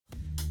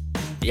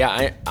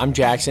I'm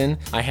Jackson.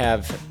 I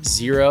have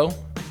zero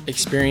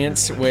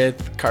experience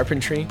with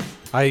carpentry.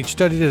 I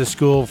studied at a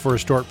school for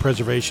historic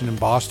preservation in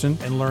Boston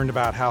and learned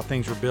about how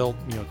things were built,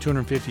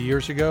 250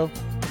 years ago.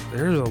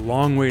 There's a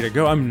long way to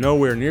go. I'm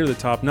nowhere near the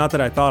top. Not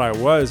that I thought I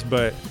was,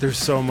 but there's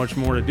so much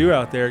more to do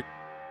out there.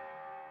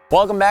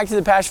 Welcome back to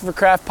the Passion for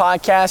Craft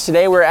podcast.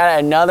 Today we're at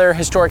another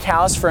historic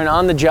house for an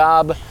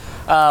on-the-job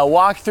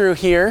walkthrough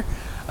here.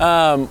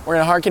 We're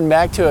gonna harken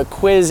back to a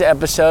quiz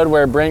episode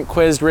where Brent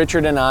quizzed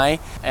Richard and I,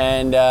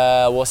 and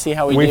we'll see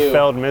how we do. We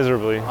failed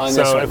miserably,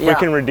 so if we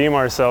can redeem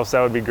ourselves,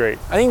 that would be great.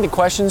 I think the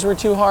questions were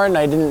too hard, and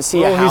I didn't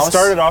see a house. He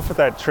started off with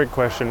that trick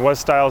question: what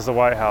style is the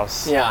White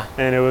House? Yeah,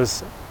 and it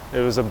was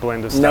a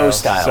blend of styles. No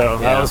style. So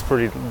that was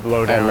pretty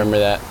low down. I remember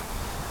that.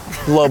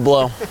 Low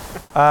blow.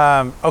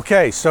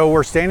 Okay, so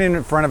we're standing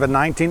in front of a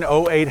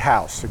 1908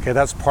 house. Okay,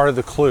 that's part of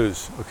the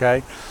clues.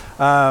 Okay.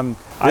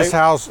 This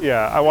house,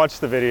 I watched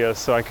the videos,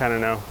 so I kind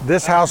of know.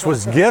 This house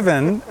was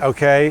given,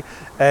 okay,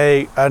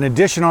 an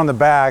addition on the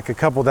back, a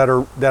couple that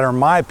are, in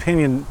my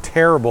opinion,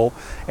 terrible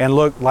and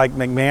look like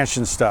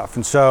McMansion stuff.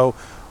 And so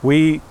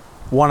we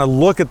want to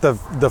look at the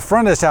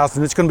front of this house,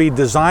 and it's going to be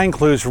design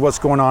clues for what's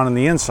going on in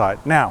the inside.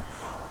 Now,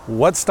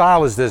 what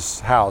style is this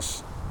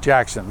house,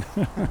 Jackson?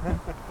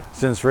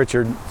 Since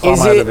Richard saw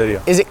my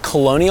video. Is it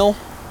colonial?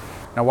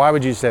 Now, why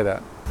would you say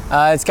that?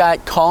 It's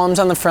got columns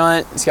on the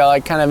front. It's got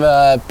like kind of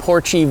a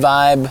porchy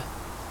vibe.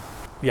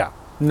 Yeah,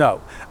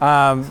 no.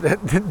 I'm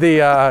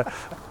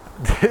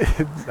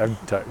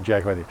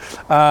Jack with you.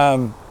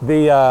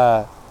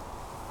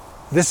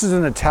 This is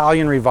an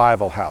Italian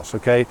revival house,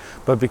 okay?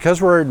 But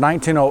because we're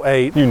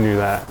 1908, you knew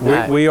that.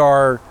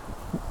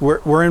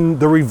 We're in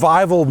the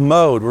revival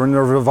mode. We're in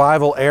the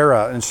revival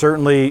era, and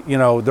certainly,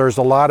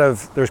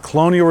 there's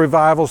colonial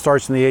revival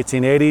starts in the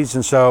 1880s,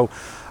 and so.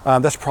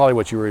 That's probably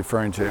what you were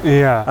referring to.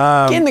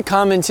 Yeah. Get in the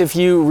comments if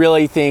you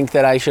really think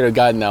that I should have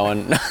gotten that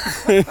one.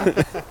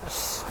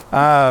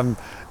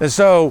 And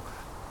so,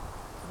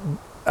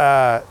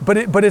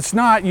 but it's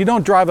not. You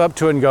don't drive up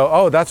to it and go,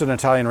 "Oh, that's an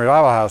Italian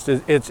revival house."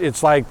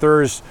 It's like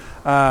there's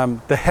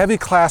the heavy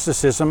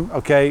classicism.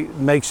 Okay,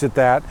 makes it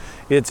that.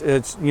 It's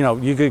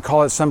you could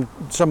call it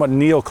somewhat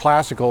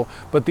neoclassical,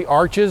 but the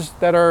arches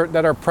that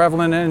are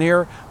prevalent in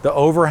here, the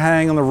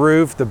overhang on the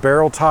roof, the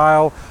barrel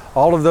tile,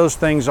 all of those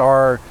things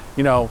are.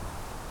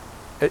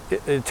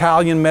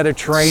 Italian,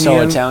 Mediterranean,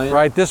 so Italian.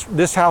 Right?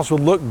 This house would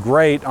look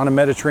great on a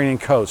Mediterranean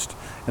coast,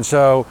 and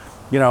so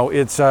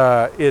it's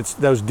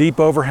those deep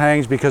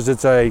overhangs because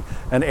it's an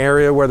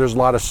area where there's a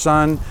lot of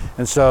sun,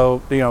 and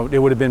so it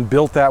would have been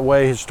built that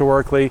way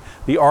historically.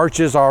 The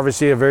arches are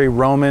obviously a very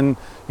Roman,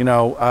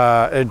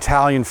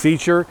 Italian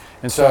feature,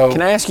 and so.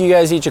 Can I ask you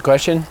guys each a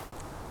question?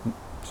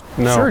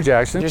 No. Sure,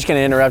 Jackson. I'm just gonna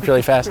interrupt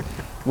really fast.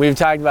 We've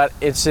talked about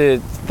it's a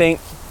thing.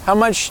 How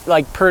much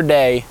per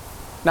day?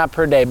 Not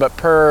per day, but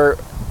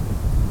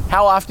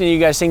how often do you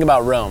guys think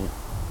about Rome?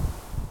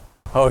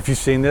 Oh, have you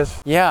seen this?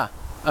 Yeah,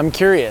 I'm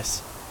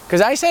curious.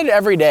 Because I said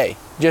every day,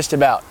 just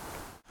about.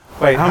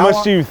 Wait, how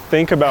much do you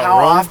think about How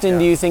Rome? How often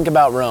do you think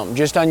about Rome?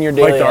 Just on your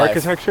daily life? Like the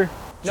architecture?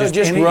 No,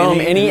 just Rome,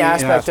 any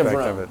aspect of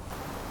Rome. Of it.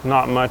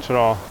 Not much at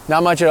all.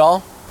 Not much at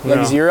all? No.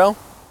 Like zero?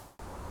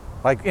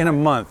 Like in a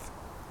month.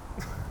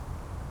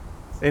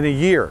 In a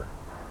year.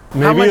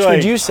 Maybe how much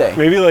would you say?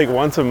 Maybe like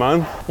once a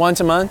month. Once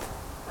a month?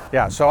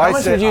 Yeah, so How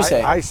much would you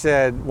say? I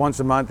said once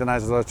a month, and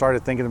as I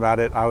started thinking about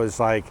it, I was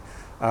like,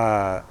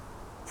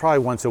 probably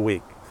once a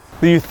week.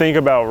 Do you think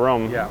about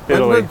Rome? Yeah.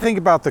 Italy? But think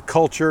about the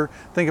culture,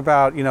 think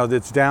about,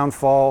 its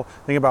downfall,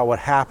 think about what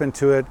happened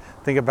to it,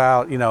 think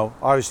about,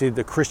 obviously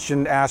the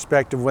Christian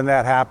aspect of when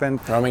that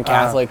happened. Roman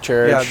Catholic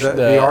Church. Yeah,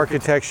 the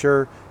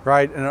architecture,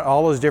 right, and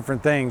all those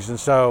different things. And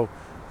so,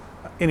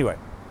 anyway.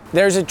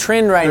 There's a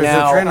trend right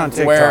now a trend on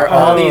TikTok. where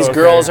all these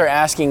girls are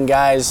asking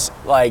guys,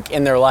 like,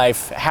 in their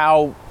life,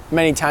 how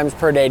many times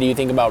per day do you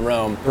think about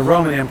Rome? The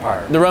Roman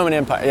Empire. The Roman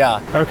Empire,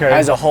 yeah. Okay.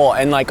 As a whole,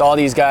 and like all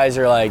these guys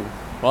are like,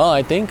 well,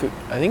 I think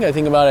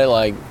about it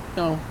like,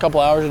 a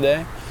couple hours a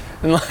day,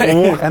 and like.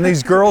 And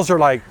these girls are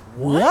like,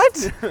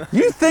 what?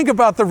 You think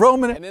about the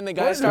Roman? And then the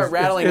guys start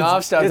rattling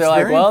off stuff. They're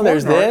like, well,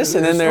 there's this,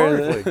 and then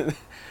there's.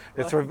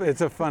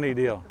 It's a funny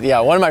deal. Yeah,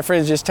 one of my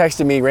friends just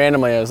texted me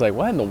randomly. I was like,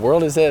 what in the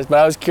world is this? But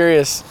I was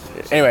curious.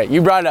 Anyway,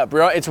 you brought it up.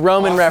 It's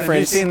Roman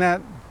reference. Have you seen that?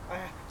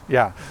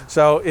 Yeah.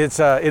 So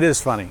it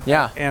is funny.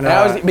 Yeah.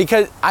 And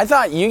because I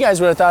thought you guys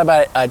would have thought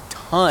about it a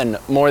ton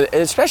more,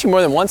 especially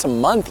more than once a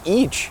month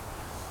each.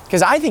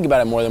 Because I think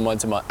about it more than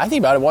once a month. I think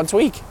about it once a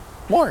week.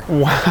 More.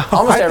 Wow.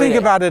 Almost every day.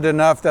 About it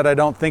enough that I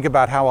don't think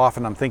about how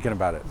often I'm thinking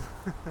about it.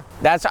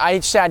 I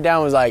sat down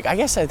and was like, I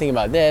guess I think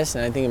about this,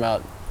 and I think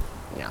about.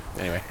 Yeah.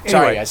 Anyway,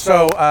 sorry guys.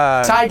 So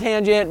side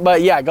tangent,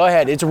 but yeah, go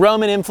ahead. It's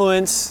Roman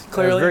influence,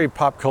 clearly. Very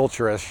pop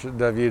culture-ish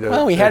of you to.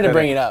 Well, we had to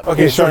bring it up.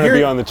 Okay, so trying to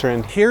be on the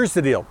trend. Here's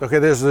the deal. Okay,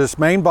 there's this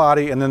main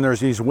body, and then there's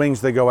these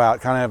wings that go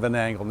out, kind of at an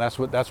angle, and that's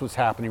what's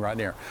happening right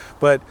there.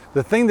 But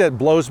the thing that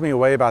blows me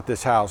away about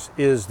this house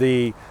is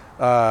this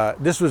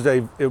was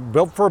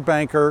built for a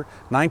banker,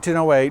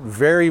 1908,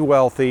 very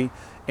wealthy,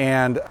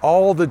 and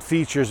all the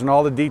features and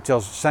all the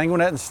details.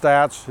 Sanguinet and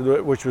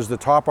Stats, which was the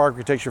top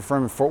architecture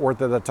firm in Fort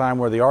Worth at the time,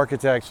 were the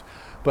architects.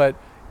 But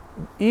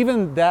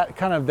even that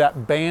kind of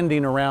that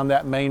banding around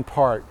that main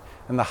part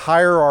and the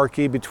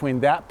hierarchy between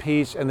that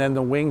piece and then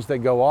the wings that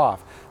go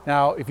off.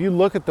 Now, if you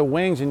look at the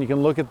wings and you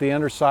can look at the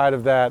underside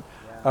of that,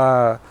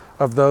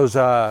 of those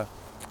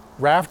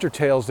rafter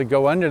tails that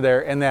go under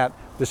there, and that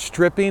the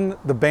stripping,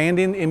 the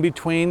banding in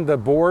between the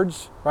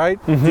boards,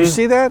 right? Do you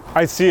see that?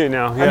 I see it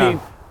now. Yeah. I mean,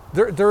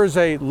 there is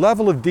a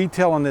level of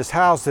detail in this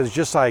house that is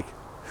just like,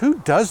 who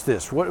does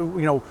this? What,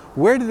 you know,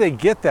 where did they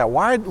get that?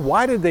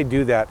 Why did they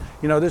do that?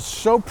 You know, this is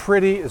so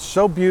pretty, it's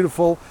so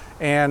beautiful,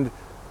 and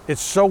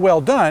it's so well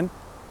done.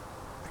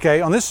 Okay,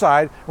 on this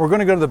side, we're going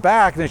to go to the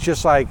back, and it's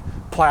just like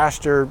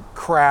plaster,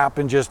 crap,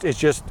 and it's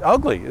just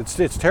ugly.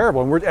 It's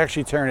terrible, and we're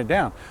actually tearing it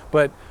down.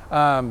 But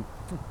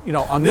you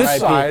know, on this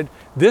side,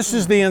 this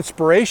is the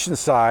inspiration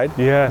side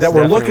that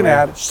we're looking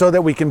at, so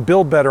that we can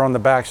build better on the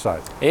back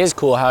side. It is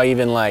cool how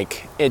even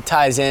like it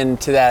ties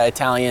into that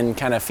Italian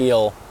kind of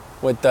feel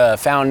with the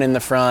fountain in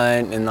the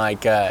front and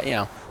like you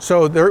know.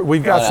 So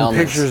we've got some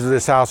pictures of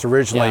this house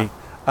originally.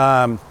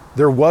 Yeah.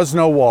 There was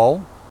no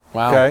wall.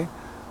 Wow. Okay.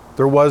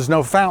 There was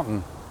no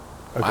fountain.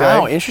 Okay.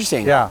 Wow,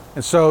 interesting. Yeah,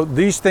 and so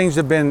these things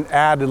have been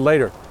added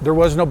later. There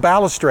was no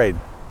balustrade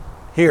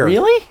here.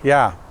 Really?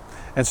 Yeah.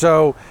 And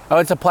so... Oh,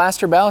 it's a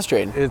plaster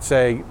balustrade. It's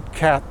a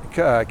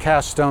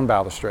cast stone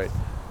balustrade.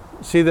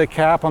 See the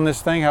cap on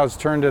this thing, how it's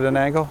turned at an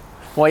angle?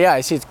 Well, yeah,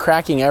 I see it's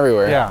cracking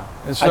everywhere. Yeah.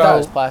 And so I thought it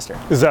was plaster.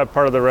 Is that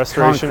part of the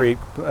restoration?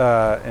 Concrete,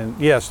 and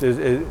yes,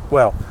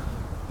 well,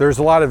 there's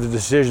a lot of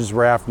decisions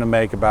we're having to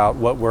make about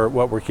what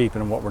we're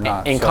keeping and what we're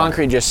not. And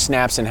concrete just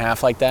snaps in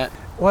half like that?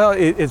 Well,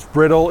 it's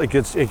brittle.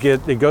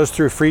 It goes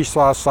through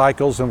freeze-thaw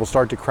cycles and will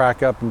start to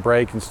crack up and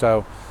break, and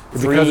so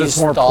because it's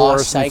more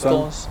porous.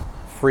 Cycles?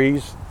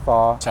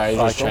 Freeze-thaw. Sorry,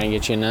 just trying to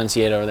get you to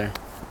enunciate over there.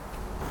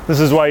 This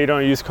is why you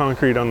don't use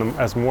concrete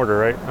as mortar,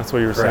 right? That's what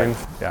you were saying.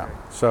 Yeah.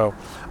 So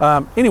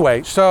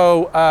anyway,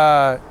 so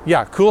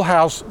yeah, cool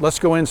house. Let's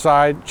go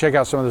inside, check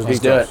out some of those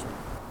details. Let's do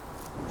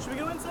it. Should we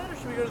go inside or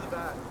should we go to the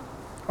back?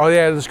 Oh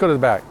yeah, let's go to the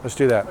back. Let's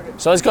do that. Okay.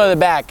 So let's go to the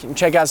back and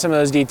check out some of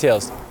those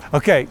details.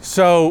 Okay,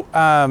 so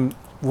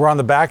we're on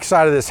the back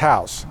side of this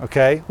house,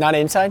 okay? Not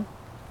inside?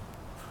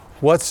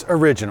 What's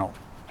original?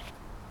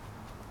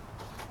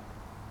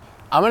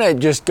 I'm gonna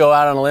just go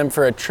out on a limb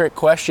for a trick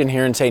question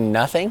here and say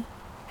nothing.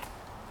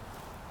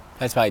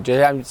 That's my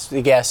just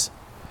a guess.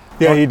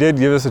 Yeah, he did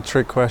give us a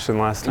trick question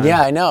last time.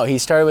 Yeah, I know. He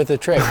started with a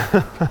trick.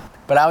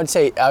 But I would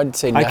say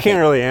nothing. I can't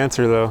really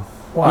answer though.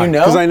 Why? You know?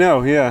 Because I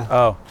know, yeah.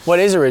 Oh. What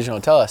is original?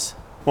 Tell us.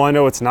 Well, I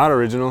know it's not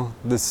original.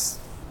 This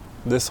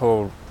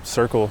whole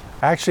circle.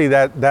 Actually,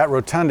 that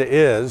rotunda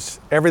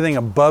is. Everything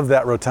above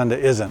that rotunda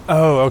isn't.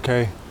 Oh,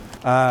 okay.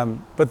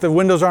 But the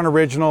windows aren't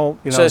original.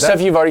 You know, so the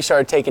stuff you've already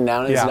started taking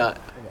down is not.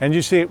 And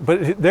you see,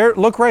 but there,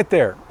 look right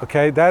there,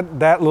 okay?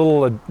 That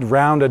little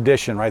round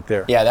addition right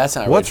there. Yeah, that's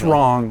not original. What's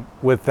wrong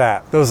with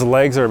that? Those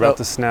legs are about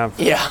to snap.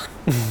 Yeah.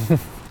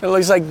 It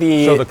looks like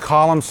So the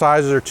column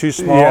sizes are too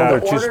small? Yeah.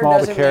 They're too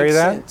small to carry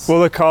that?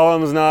 Well, the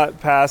column's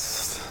not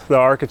past the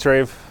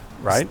architrave.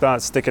 Right. It's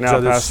not sticking out so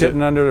they're past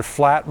sitting it. under the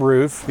flat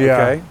roof, Yeah.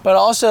 okay? But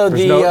also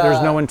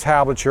there's no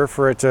entablature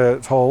for it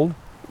to hold.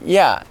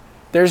 Yeah,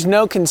 there's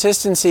no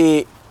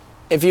consistency.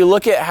 If you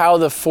look at how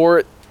the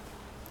four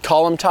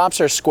column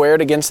tops are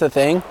squared against the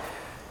thing,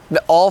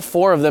 all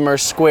four of them are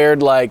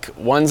squared, like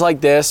one's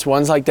like this,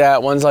 one's like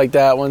that, one's like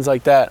that, one's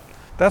like that.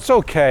 That's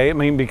okay. I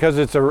mean, because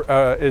it's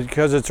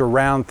a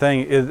round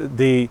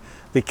thing.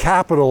 The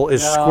capital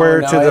is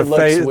square to the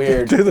face.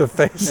 Weird. To the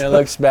face. It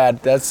looks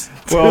bad. That's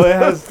Well, it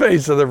has the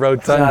face of the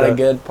rotunda. not a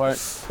good part.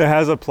 It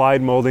has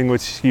applied molding,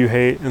 which you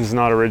hate, and is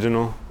not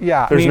original.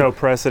 Yeah. There's no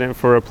precedent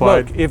for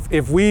applied.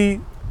 Look,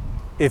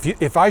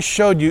 if I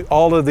showed you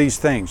all of these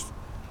things,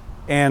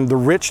 and the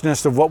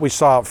richness of what we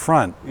saw up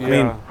front, I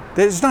mean,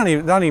 it's not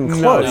even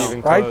close, Not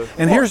even right? close.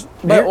 And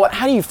But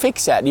how do you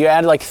fix that? Do you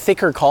add like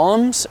thicker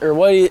columns, or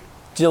what?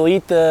 Do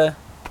you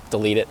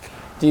delete it?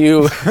 Do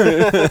you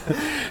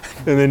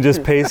And then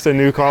just paste a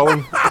new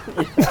column?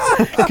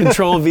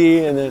 Control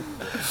V and then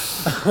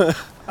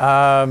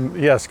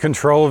yes,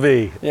 Control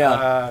V.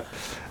 yeah,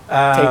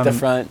 take the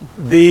front.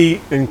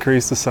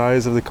 Increase the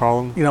size of the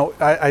column? You know,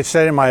 I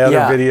said in my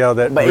other video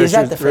that, but is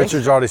that the fix?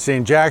 Richard's already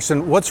seen.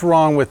 Jackson, what's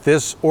wrong with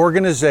this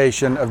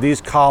organization of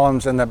these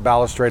columns and that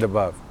balustrade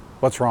above?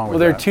 What's wrong with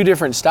that? Well, they're two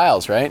different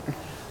styles, right?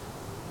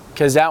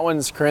 Because that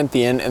one's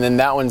Corinthian and then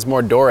that one's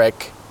more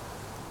Doric,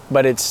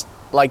 but it's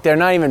like they're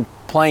not even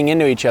playing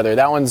into each other.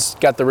 That one's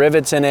got the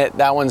rivets in it,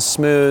 that one's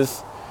smooth.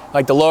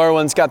 Like the lower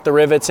one's got the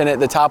rivets in it,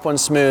 the top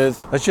one's smooth.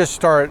 Let's just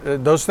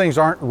start. Those things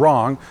aren't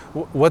wrong.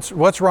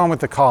 What's wrong with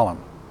the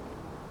column?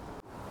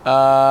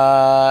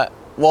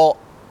 Well,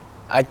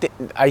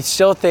 I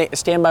still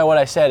stand by what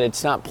I said.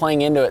 It's not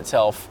playing into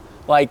itself.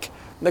 Like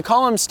the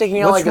column's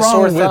sticking out like a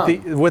sore thumb.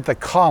 What's wrong with the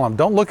column?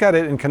 Don't look at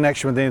it in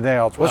connection with anything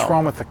else. What's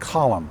wrong with the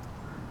column?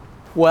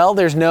 Well,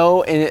 there's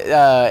no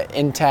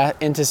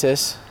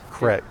intesis.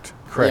 Correct.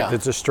 Yeah.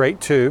 It's a straight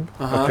tube.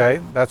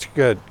 Okay, that's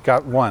good.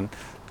 Got one.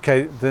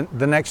 Okay,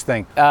 the next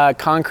thing.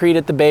 Concrete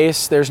at the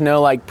base. There's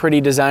no like pretty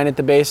design at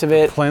the base of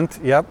it.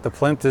 Plinth, yep, the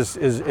plinth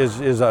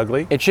is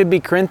ugly. It should be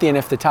Corinthian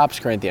if the top's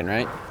Corinthian,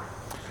 right?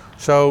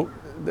 So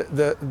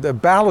the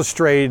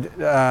balustrade,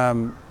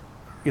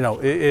 you know,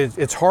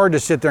 it's hard to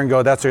sit there and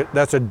go, that's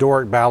a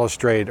Doric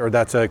balustrade or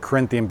that's a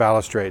Corinthian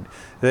balustrade.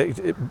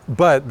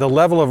 But the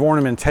level of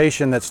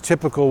ornamentation that's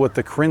typical with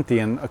the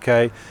Corinthian,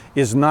 okay,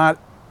 is not,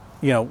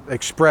 you know,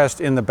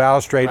 expressed in the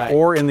balustrade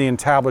or in the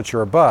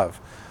entablature above.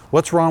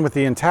 What's wrong with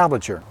the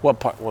entablature? What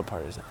part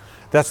is it?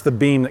 That's the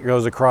beam that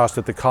goes across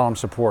that the column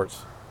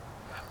supports.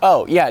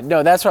 Oh, yeah,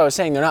 no, that's what I was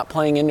saying. They're not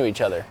playing into each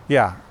other.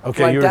 Yeah,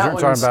 okay, Like you were that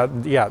talking one's-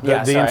 about, yeah, the sorry,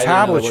 I didn't know the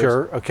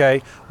entablature,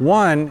 okay,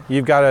 one,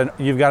 you've got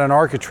an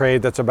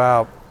architrave that's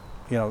about,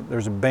 you know,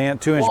 there's a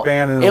band, 2-inch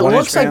band and a 1-inch band. It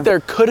looks like there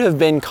could have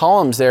been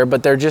columns there,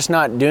 but they're just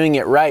not doing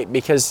it right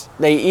because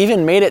they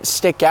even made it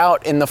stick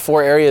out in the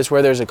 4 areas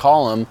where there's a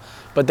column,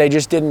 but they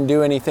just didn't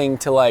do anything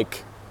to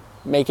like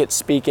make it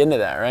speak into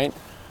that, right?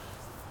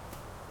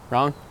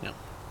 Wrong? No.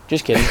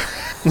 Just kidding.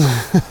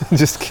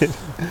 Just kidding.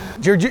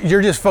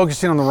 You're just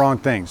focusing on the wrong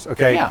things,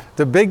 okay? Yeah.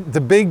 The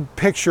big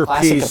picture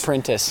Classic piece.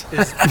 apprentice.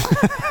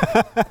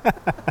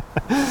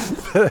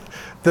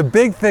 The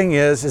big thing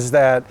is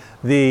that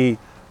the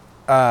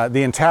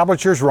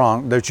entablature is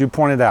wrong, that you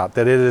pointed out,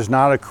 that it is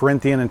not a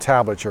Corinthian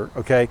entablature,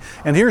 okay?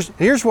 And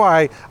here's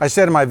why I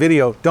said in my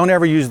video, don't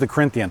ever use the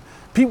Corinthian.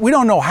 We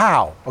don't know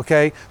how,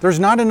 okay? There's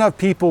not enough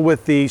people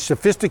with the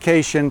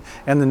sophistication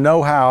and the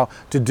know-how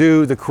to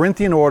do the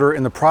Corinthian order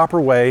in the proper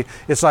way.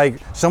 It's like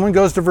someone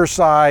goes to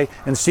Versailles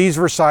and sees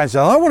Versailles and says,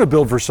 I want to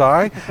build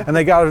Versailles, and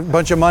they got a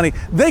bunch of money.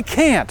 They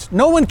can't.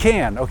 No one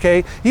can,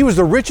 okay? He was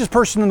the richest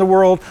person in the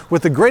world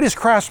with the greatest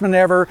craftsman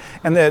ever,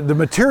 and the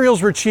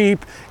materials were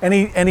cheap, and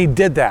he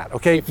did that,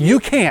 okay? You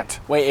can't.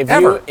 Wait,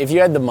 if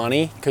you had the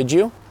money, could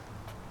you?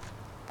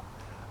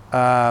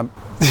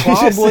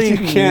 Probably You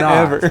can't not.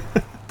 ever.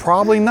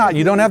 Probably not.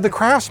 You don't have the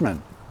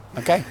craftsman.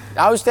 Okay.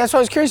 That's what I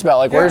was curious about.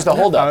 Like, where's the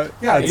holdup?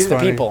 yeah, It's it's the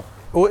funny. people.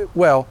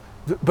 Well,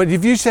 but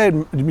if you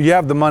said you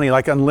have the money,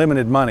 like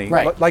unlimited money,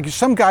 Right. like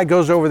some guy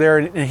goes over there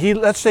and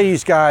let's say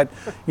he's got,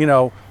 you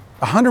know,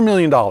 $100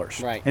 million.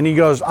 Right. And he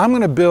goes, I'm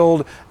going to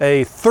build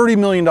a $30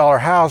 million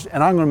house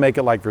and I'm going to make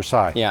it like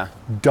Versailles. Yeah.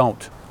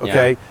 Don't.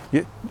 Okay.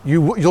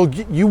 You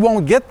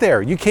won't get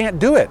there. You can't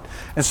do it.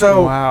 And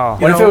so, Wow.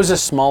 you What if know, it was a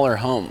smaller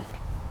home?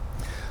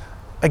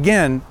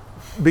 again,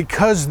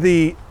 because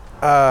the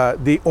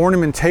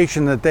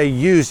ornamentation that they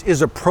use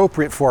is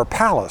appropriate for a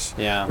palace.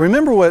 Yeah.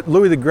 Remember what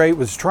Louis the Great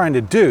was trying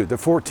to do, the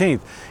 14th.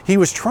 He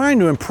was trying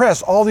to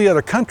impress all the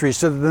other countries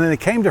so that when they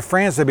came to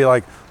France, they'd be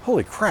like,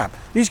 holy crap,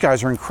 these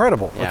guys are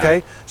incredible, Yeah.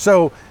 okay?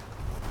 So,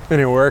 And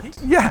it worked.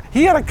 yeah,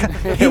 he had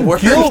he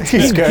worked.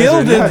 These guys are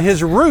gilded nuts.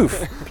 his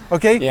roof,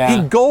 okay? Yeah.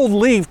 He gold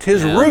leafed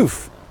his Yeah.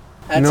 roof.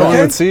 That's No one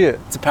okay. would see it.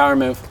 It's a power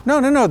move.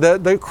 No,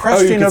 the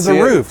cresting could of the see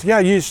it? roof. Yeah,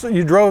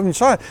 you drove and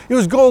saw it. It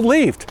was gold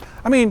leafed.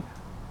 I mean,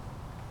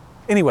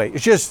 anyway,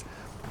 it's just,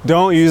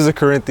 Don't use the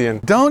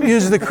Corinthian. don't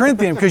use the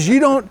Corinthian because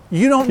you don't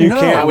You know.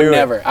 can't I would do it.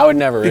 never. I would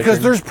never. Because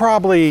Richard. there's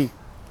probably,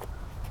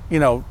 you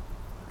know,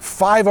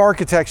 5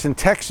 architects in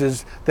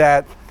Texas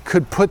that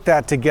could put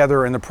that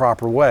together in the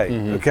proper way.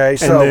 Mm-hmm. Okay, And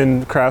so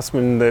then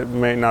craftsmen that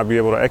may not be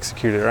able to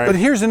execute it, right? but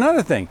here's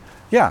another thing.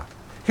 Yeah,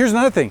 here's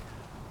another thing.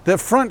 The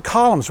front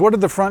columns. What are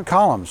the front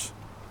columns?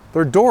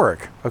 They're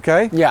Doric.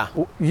 Okay. Yeah.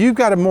 You've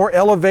got a more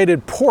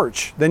elevated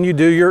porch than you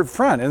do your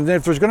front, and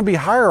if there's going to be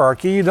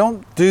hierarchy, you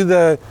don't do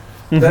that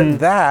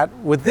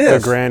with the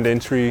this. grand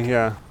entry,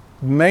 yeah.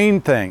 Main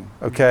thing,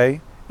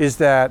 okay, is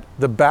that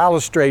the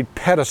balustrade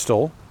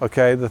pedestal,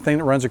 okay, the thing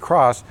that runs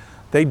across,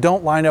 they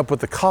don't line up with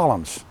the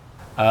columns.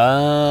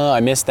 Oh, I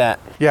missed that.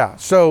 Yeah,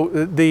 so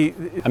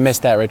I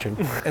missed that, Richard.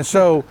 and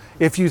so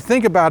if you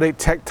think about it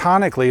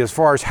tectonically as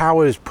far as how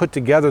it is put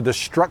together, the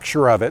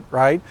structure of it,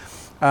 right?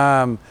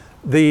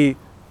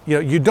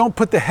 You don't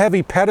put the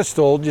heavy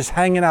pedestal just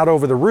hanging out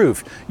over the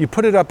roof. You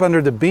put it up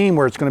under the beam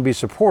where it's going to be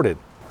supported.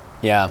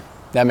 Yeah,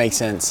 that makes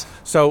sense.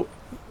 So,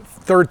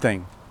 third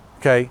thing,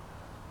 okay,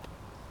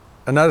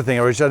 another thing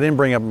which I didn't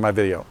bring up in my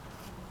video.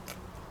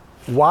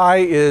 Why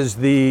is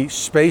the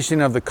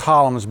spacing of the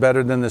columns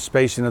better than the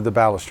spacing of the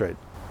balustrade?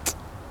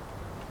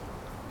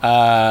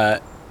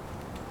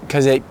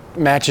 Because it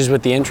matches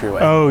with the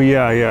entryway. Oh,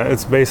 yeah.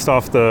 It's based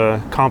off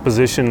the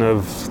composition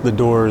of the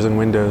doors and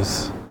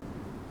windows.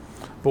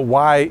 But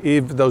why,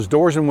 if those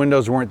doors and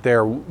windows weren't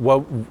there,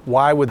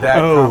 why would that?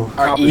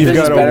 Are You've evens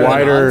got better a than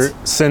wider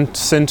odds?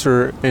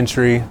 center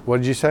entry. What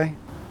did you say?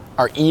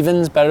 Are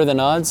evens better than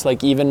odds?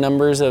 Like even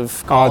numbers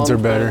of columns? Odds are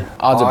better.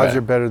 Odds are Odds better.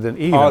 are better than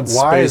even. Odd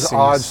Why is spacings.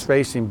 odd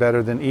spacing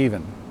better than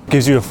even?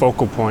 Gives you a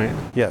focal point.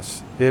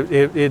 Yes,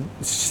 it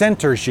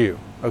centers you.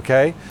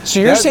 Okay. So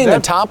you're saying the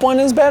top one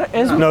is better?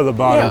 No, the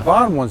bottom. The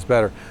bottom one's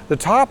better. The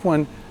top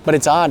one, But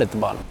it's odd at the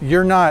bottom.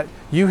 you're not.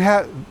 You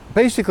have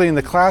basically in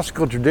the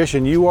classical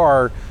tradition, you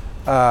are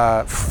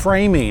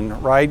framing,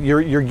 right?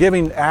 You're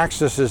giving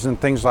accesses and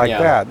things like Yeah.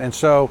 that, and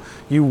so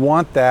you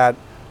want that,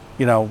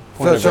 you know,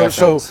 Point of so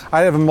reference.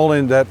 I have a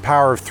molding that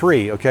power of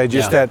 3, okay?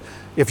 Just Yeah. that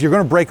if you're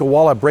going to break a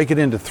wall up, break it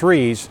into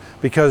 3s,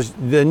 because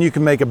then you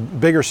can make a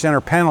bigger center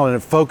panel and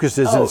it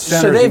focuses Oh, and so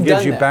centers they've and gives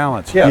done you that.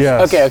 balance.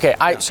 Yes. Yeah. Okay.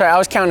 I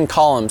was counting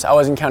columns. I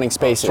wasn't counting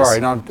spaces. Sorry,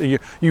 no,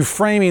 you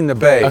framing the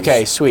base.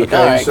 Okay, sweet. Okay,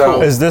 All right, so-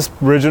 cool. Is this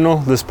original?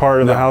 This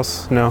part of the No.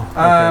 house? No.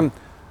 Okay.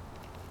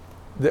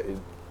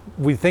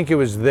 We think it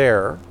was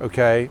there,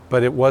 okay,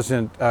 but it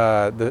wasn't.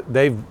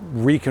 They've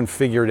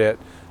reconfigured it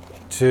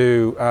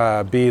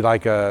to be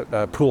like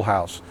a pool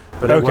house,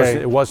 but Okay.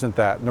 it wasn't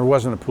that. And there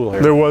wasn't a pool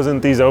here. There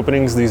wasn't these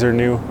openings. These are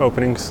new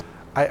openings.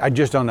 I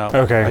just don't know.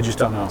 Okay. I just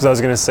don't know. Because I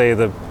was gonna say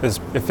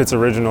if it's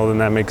original, then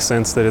that makes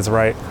sense that it's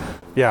right.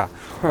 Yeah.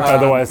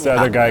 Otherwise, the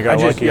other guy got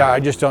lucky. I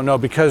just don't know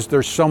because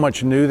there's so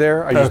much new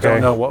there. I just Okay.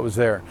 don't know what was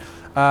there.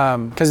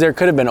 Because there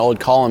could have been old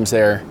columns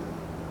there.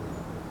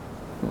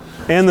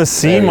 And the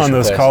seam Very on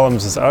those place.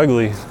 columns is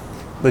ugly.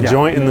 The Yeah.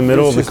 joint in the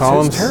middle It's of the just- it's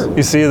columns. terrible.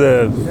 You see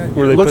where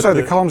they It looks put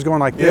like the column's going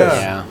like this.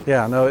 Yeah.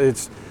 Yeah. No,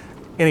 it's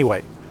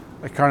anyway.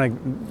 I kind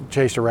of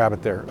chased a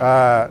rabbit there.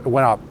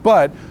 Went up,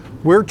 but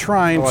we're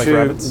trying I like to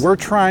rabbits.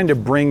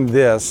 bring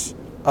this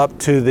up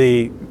to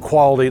the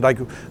quality. Like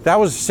that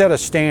was set a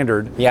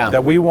standard Yeah.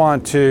 that we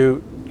want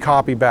to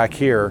copy back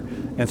here,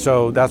 and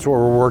so that's what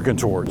we're working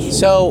towards.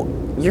 So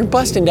you're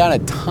busting down a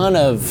ton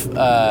of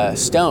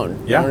stone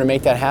in Yeah. order to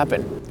make that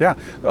happen. Yeah,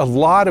 a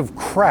lot of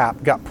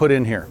crap got put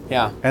in here.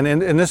 Yeah.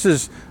 and this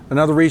is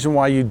another reason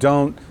why you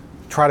don't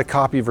try to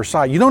copy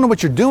Versailles. You don't know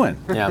what you're doing.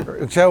 Yeah.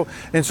 So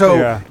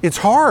Yeah. it's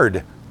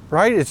hard,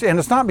 right?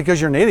 It's not because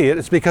you're an idiot.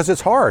 It's because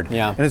it's hard.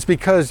 Yeah. And it's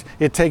because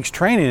it takes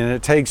training and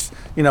it takes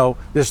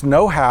this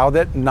know-how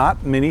that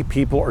not many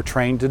people are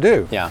trained to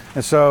do. Yeah.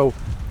 And so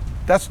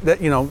that's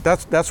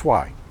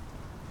why.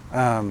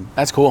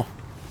 That's cool.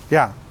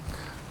 Yeah.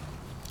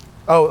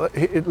 Oh,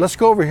 let's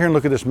go over here and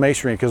look at this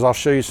masonry because I'll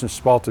show you some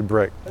spalted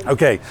brick.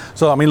 Okay,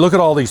 so I mean, look at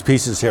all these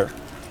pieces here.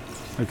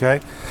 Okay,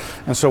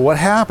 and so what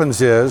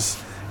happens is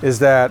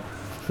that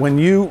when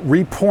you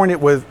repoint it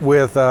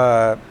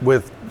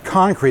with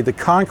concrete, the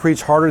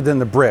concrete's harder than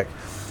the brick,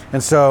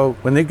 and so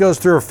when it goes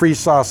through a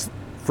freeze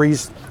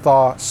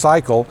thaw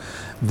cycle,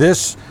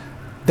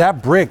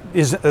 that brick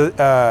is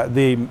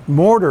the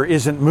mortar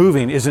isn't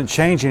moving, isn't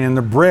changing, and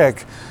the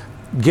brick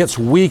gets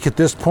weak at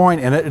this point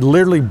and it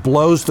literally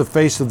blows the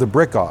face of the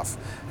brick off.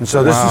 And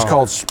so this is Wow.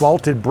 called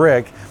spalted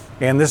brick,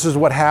 and this is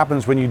what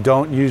happens when you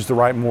don't use the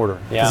right mortar.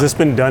 Yeah. Has this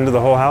been done to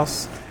the whole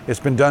house? It's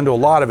been done to a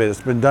lot of it.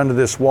 It's been done to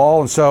this wall,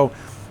 and so,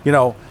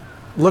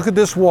 look at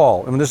this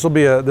wall. I mean, this will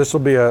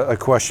be a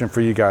question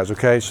for you guys.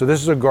 Okay, so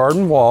this is a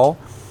garden wall.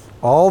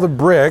 All the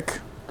brick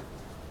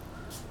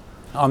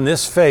on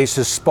this face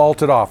is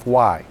spalted off.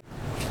 Why?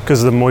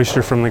 Because of the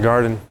moisture from the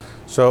garden.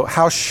 So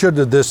how should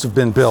this have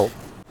been built?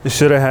 It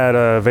should have had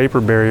a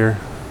vapor barrier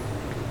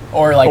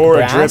Or like or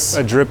brass,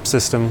 a drip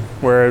system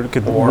where it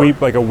could Or weep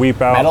like a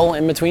weep out. metal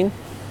in between.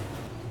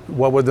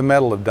 What would the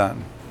metal have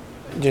done?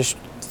 Just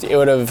it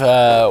would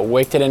have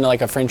wicked it into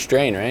like a French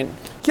drain, right?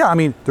 Yeah, I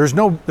mean, there's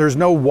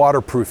no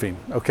waterproofing.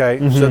 Okay,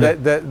 so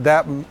that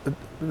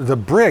the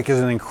brick is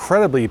an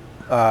incredibly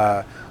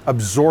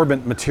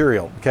absorbent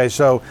material. Okay,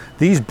 so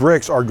these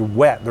bricks are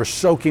wet; they're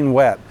soaking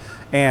wet,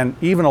 and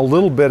even a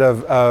little bit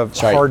of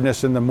Sorry.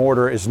 hardness in the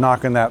mortar is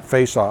knocking that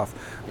face off.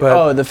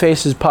 But the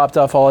face is popped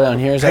off all down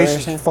here. Is that what you're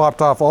face saying?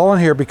 flopped off all in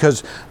here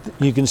because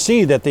you can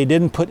see that they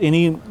didn't put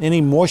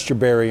any moisture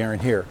barrier in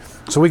here.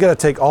 So we got to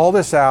take all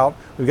this out.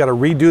 We've got to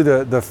redo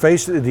the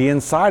face, the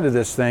inside of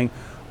this thing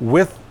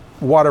with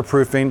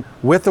waterproofing,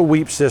 with a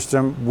weep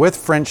system, with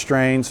French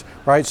drains,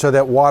 right? So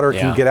that water Yeah.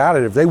 can get out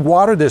of it. If they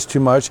water this too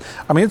much,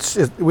 I mean,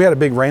 we had a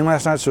big rain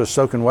last night, so it's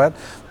soaking wet,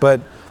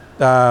 but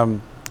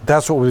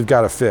that's what we've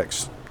got to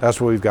fix. That's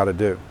what we've got to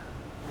do.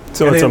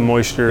 So And it's it- a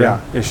moisture yeah.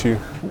 issue.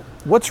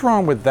 What's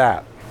wrong with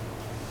that?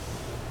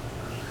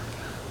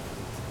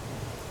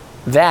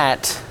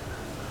 That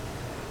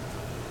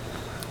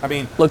I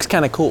mean, looks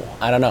kind of cool.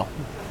 I don't know.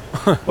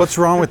 what's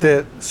wrong with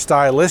it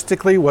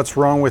stylistically? What's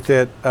wrong with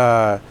it,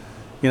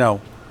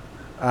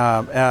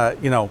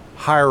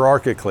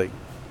 hierarchically?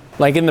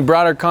 Like in the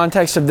broader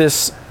context of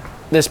this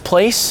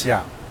place.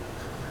 Yeah.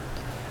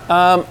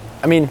 I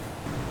mean,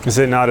 Is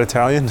it not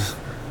Italian?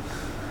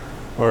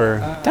 Or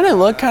doesn't it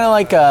look kind of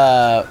like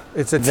a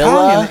It's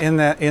Villa?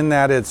 Italian in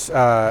that it's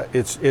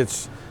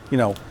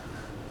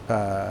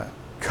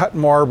cut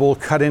marble,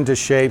 cut into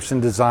shapes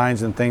and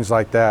designs and things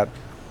like that.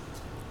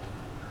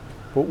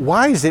 But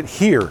why is it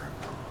here?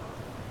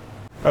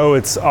 oh,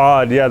 it's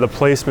odd. Yeah, the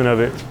placement of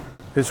it.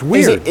 It's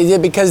weird. Is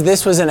it because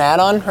this was an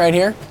add-on right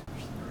here?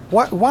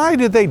 Why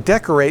did they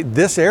decorate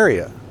this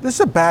area? This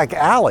is a back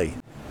alley.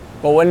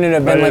 Well, wouldn't it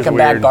have been That like is a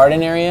back weird.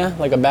 garden area,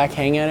 like a back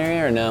hangout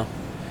area, or no?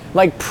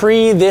 Like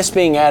pre this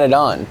being added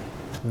on.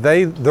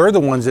 They're the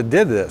ones that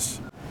did this.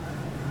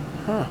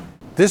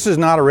 This is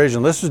not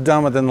original. This was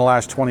done within the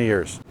last 20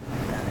 years.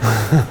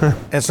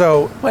 And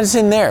so What's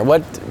in there? Where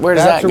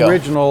does that's that go?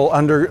 original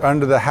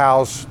under the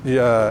house,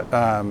 pier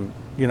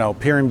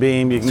and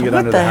beam. You can So get what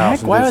under the the house. heck?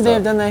 and Why do would they stuff.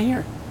 have done that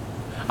here?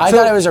 I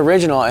thought it was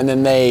original, and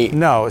then they.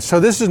 No, so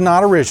this is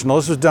not original.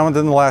 This was done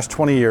within the last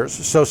 20 years.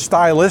 So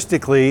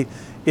stylistically,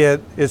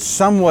 it's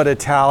somewhat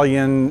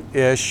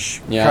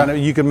Italian-ish. Yeah. Kind of,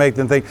 you can make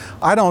them think.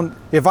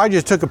 If I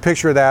just took a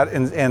picture of that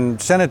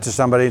and sent it to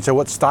somebody and said,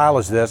 what style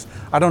is this?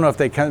 I don't know if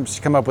they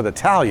come up with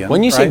Italian.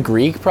 Wouldn't you say right?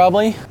 Greek,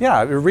 probably?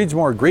 Yeah, it reads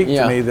more Greek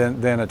to me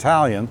than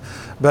Italian.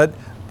 But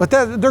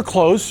they're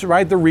close,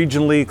 right? They're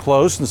regionally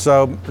close, and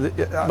so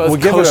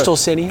Both coastal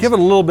cities? Give it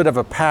a little bit of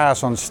a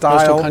pass on style.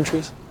 Coastal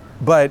countries?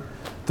 But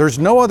there's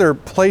no other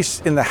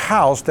place in the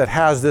house that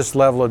has this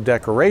level of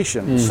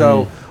decoration. Mm-hmm.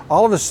 So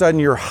all of a sudden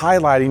you're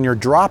highlighting, you're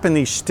dropping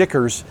these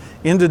stickers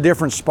into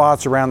different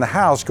spots around the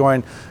house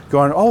going,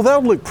 oh,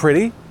 that would look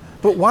pretty,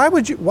 but why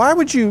would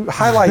you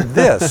highlight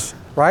this,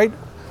 right?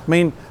 I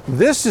mean,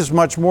 this is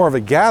much more of a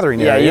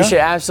gathering area. Yeah, you should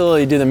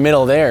absolutely do the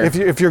middle there.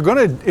 If you're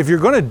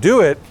gonna do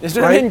it, This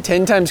would have been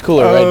 10 times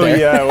cooler right there.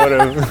 Yeah, it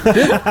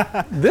would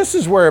have. this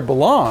is where it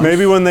belongs.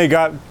 Maybe when they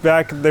got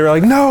back, they were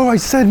like, "No, I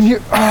said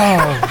you."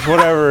 Oh,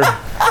 whatever.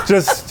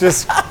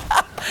 Just.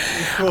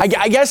 I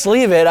guess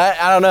leave it.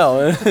 I don't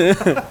know.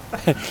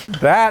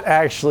 That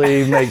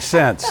actually makes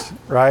sense,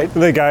 right?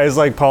 The guy's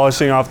like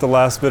polishing off the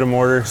last bit of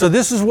mortar. So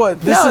this is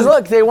what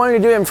Look, they wanted to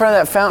do it in front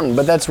of that fountain,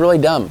 but that's really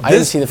dumb. I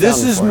didn't see the fountain.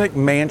 This is before.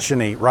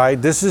 McMansion-y, right?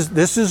 This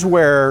is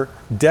where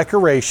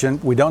decoration,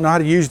 we don't know how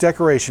to use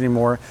decoration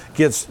anymore,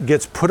 gets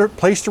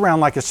placed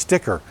around like a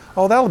sticker.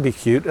 Oh, that'll be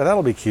cute.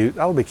 That'll be cute.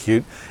 That'll be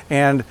cute.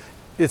 And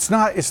it's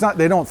not.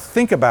 They don't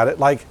think about it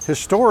like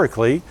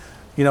historically.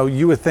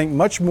 You would think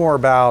much more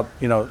about,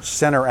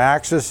 center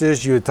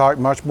axes. You would talk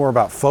much more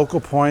about focal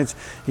points.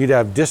 You'd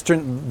have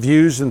distant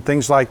views and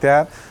things like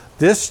that.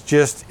 This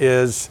just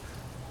is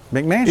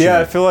McMansion. Yeah,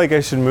 I feel like I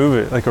should move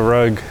it like a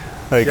rug.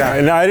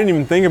 And I didn't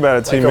even think about it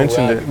until Like you a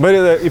mentioned rug. it.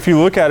 But if you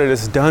look at it,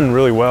 it's done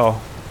really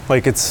well.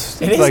 Like It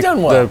is like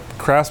done well. The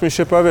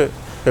craftsmanship of it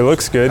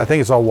looks good. I think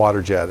it's all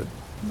water jetted.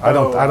 I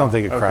don't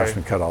think a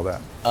craftsman cut all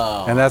that.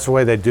 Oh. And that's the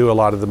way they do a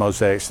lot of the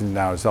mosaics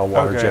now. It's all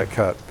water Okay. jet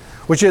cut.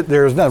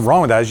 There's nothing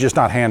wrong with that. It's just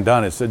not hand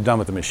done. It's done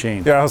with the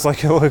machine. Yeah, I was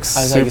like, it looks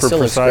I was like, it super still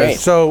looks precise. great.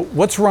 So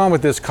what's wrong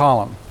with this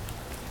column?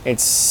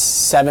 It's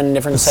 7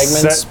 different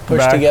segments Set pushed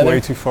back together.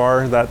 way too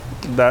far.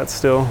 That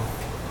still.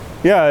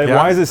 Yeah. Yeah?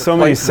 Why is it so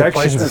many The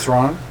placement's sections?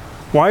 wrong.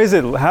 Why does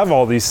it have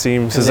all these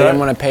seams? Because they didn't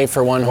want to pay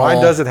for one Why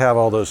hole. does it have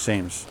all those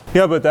seams?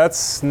 Yeah, but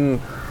that's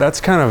kind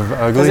of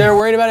ugly. Because they were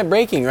worried about it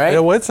breaking, right? Yeah,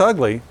 well, it's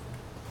ugly.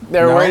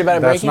 They were No, worried about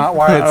it that's breaking? not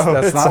why it's. No,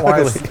 That's it's not why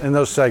ugly. it's in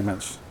those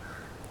segments.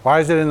 Why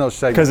is it in those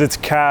segments? Because it's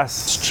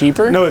cast. It's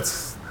cheaper? No,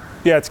 it's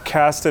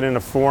casted in a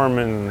form,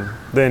 and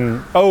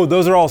then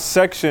those are all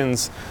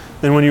sections.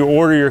 Then when you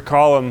order your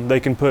column, they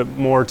can put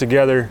more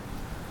together.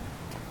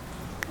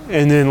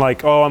 And then I'm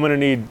gonna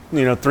need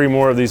 3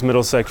 more of these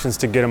middle sections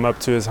to get them up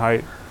to his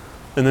height,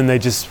 and then they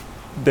just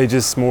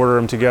mortar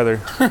them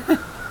together,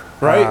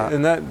 right?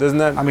 And doesn't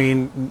that? I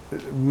mean,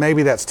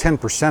 maybe that's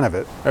 10% of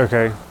it.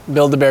 Okay.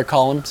 Build-A-Bear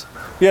columns.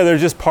 Yeah, they're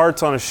just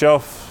parts on a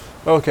shelf.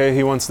 Okay,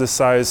 he wants this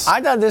size.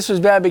 I thought this was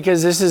bad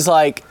because this is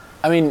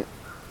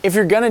if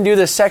you're going to do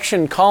the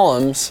section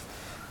columns,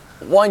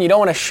 one, you don't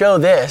want to show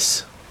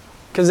this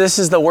because this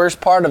is the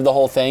worst part of the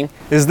whole thing.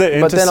 Is the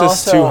But then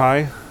emphasis also- too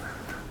high?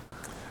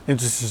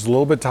 It's just a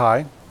little bit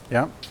high.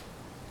 Yeah.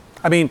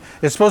 I mean,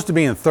 it's supposed to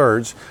be in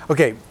thirds.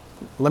 Okay,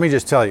 let me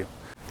just tell you.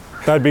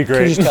 That'd be Can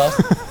great. you just tell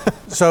us?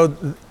 So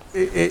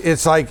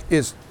it's like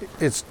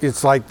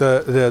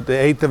the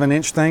eighth of an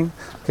inch thing.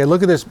 Okay,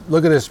 look at this.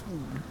 Look at this.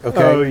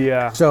 Okay. Oh,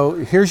 yeah. So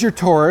here's your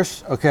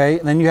torus. Okay,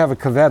 and then you have a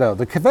cavetto.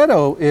 The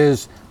cavetto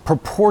is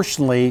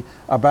proportionally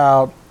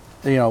about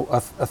a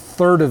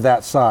third of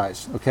that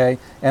size. Okay,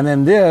 and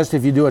then this,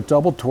 if you do a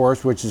double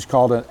torus, which is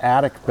called an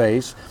attic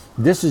base,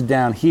 this is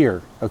down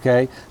here.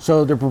 Okay,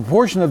 so the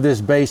proportion of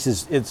this base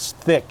it's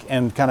thick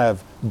and kind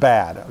of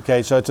bad.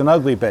 Okay, so it's an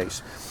ugly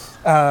base.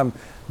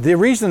 The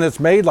reason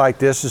it's made like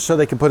this is so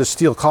they can put a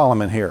steel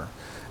column in here,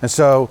 and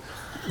so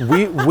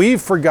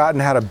we've forgotten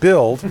how to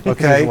build.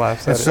 Okay,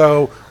 laughs at and it.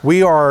 so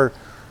we're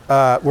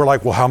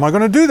like, well, how am I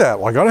going to do that?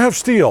 Well, I got to have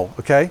steel.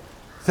 Okay,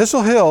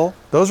 Thistle Hill,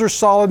 those are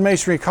solid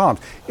masonry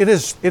columns. It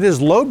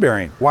is load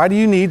bearing. Why do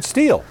you need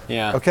steel?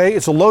 Yeah. Okay,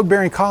 it's a load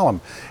bearing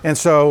column, and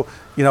so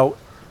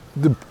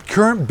the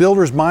current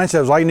builder's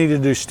mindset is I need to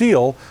do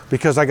steel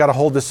because I got to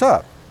hold this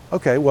up.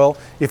 Okay, well,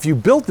 if you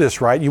built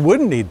this right, you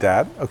wouldn't need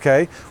that.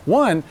 Okay,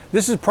 one,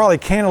 this is probably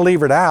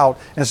cantilevered out,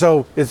 and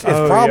so it's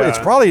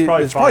probably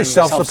fine. self-supporting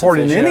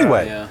Self-sufficient,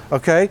 anyway. yeah.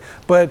 Okay,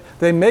 but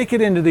they make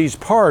it into these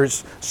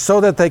parts so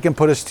that they can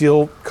put a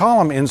steel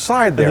column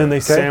inside there. then they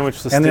okay?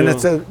 sandwich the and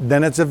steel.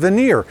 then it's a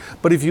veneer.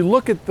 But if you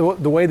look at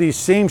the way these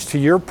seams, to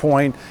your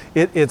point,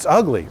 it's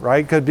ugly,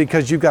 right?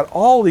 Because you've got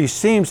all these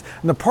seams,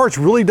 and the parts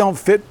really don't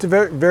fit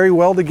very, very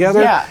well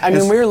together. Yeah, I mean,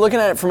 It's- we were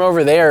looking at it from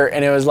over there,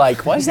 and it was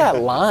like, what is that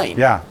line?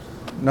 Yeah,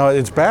 no,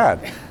 it's bad.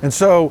 And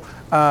so,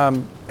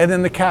 and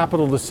then the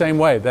capital the same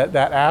way. That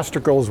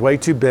astragal is way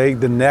too big.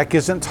 The neck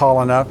isn't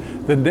tall enough.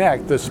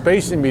 The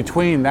space in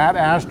between that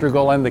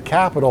astragal and the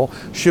capital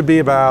should be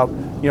about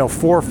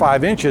 4 or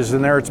 5 inches,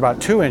 and there it's about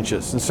 2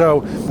 inches. And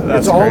so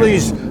it's all great.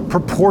 these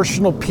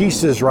proportional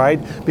pieces, right?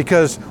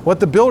 Because what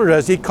the builder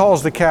does, he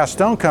calls the cast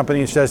stone company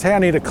and says, hey, I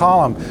need a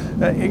column.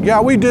 Yeah,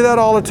 we do that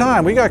all the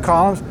time. We got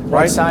columns,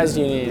 right? What size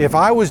do you need? If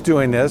I was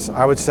doing this,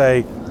 I would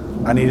say,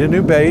 I need a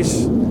new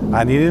base,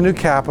 I need a new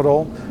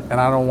capital, and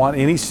I don't want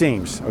any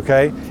seams,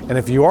 okay? And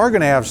if you are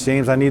gonna have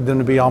seams, I need them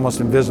to be almost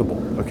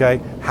invisible,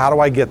 okay? How do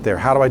I get there?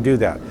 How do I do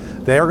that?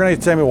 They are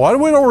gonna say to me, well,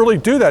 we don't really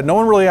do that. No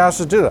one really asks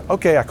us to do that.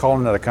 Okay, I call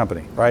another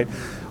company, right?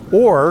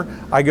 Or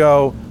I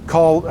go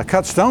call a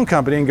cut stone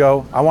company and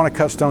go, I want a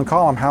cut stone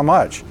column, how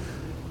much?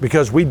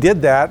 Because we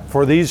did that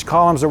for these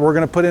columns that we're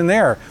gonna put in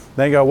there.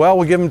 They go, well,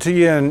 we'll give them to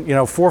you in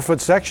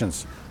 4-foot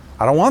sections.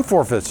 I don't want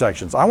 4-foot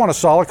sections. I want a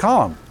solid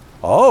column.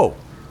 Oh,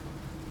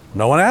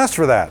 no one asked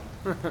for that.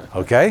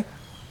 Okay,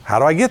 how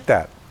do I get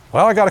that?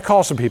 Well, I gotta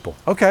call some people.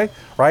 Okay,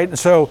 right? And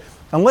so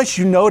unless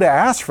you know to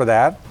ask for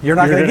that, you're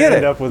not gonna get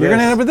it. You're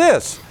gonna end up with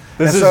this.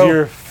 This is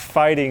your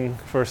fighting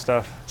for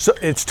stuff. So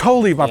it's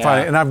totally my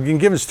fighting. And I've been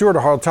giving Stuart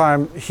a hard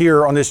time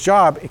here on this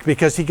job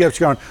because he keeps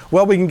going,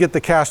 well, we can get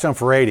the cast stone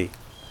for 80.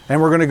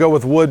 And we're gonna go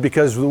with wood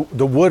because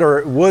the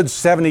wood's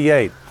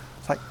 78.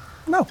 It's like,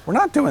 no, we're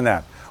not doing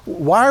that.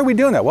 Why are we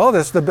doing that? Well,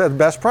 this is the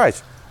best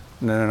price.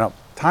 No.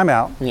 Time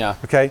out. Yeah.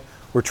 Okay.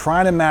 We're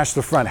trying to match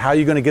the front. How are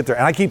you going to get there?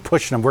 And I keep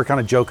pushing him. We're kind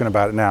of joking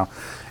about it now.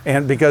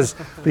 And because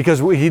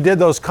he did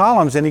those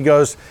columns and he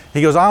goes,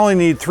 I only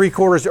need 3/4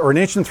 or 1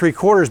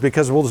 3/4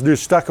 because we'll do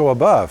stucco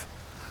above.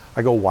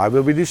 I go, why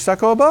would we do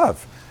stucco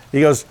above?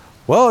 He goes,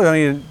 well, I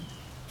mean,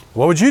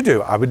 what would you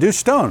do? I would do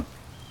stone.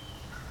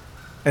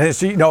 And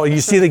it's, you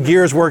see the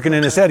gears working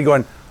in his head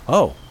going,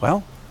 oh,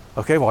 well,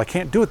 okay, well, I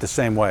can't do it the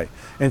same way.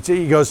 And so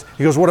he goes,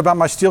 what about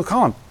my steel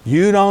column?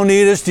 You don't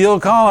need a steel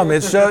column.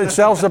 It's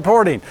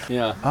self-supporting.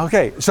 Yeah.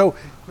 Okay, so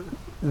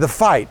the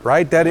fight,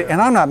 right?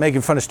 And I'm not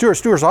making fun of Stuart.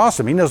 Stuart's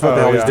awesome. He knows what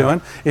the hell he's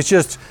doing. It's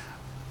just,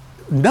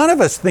 none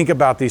of us think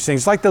about these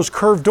things. It's like those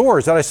curved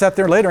doors that I sat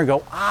there later and go,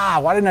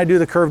 why didn't I do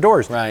the curved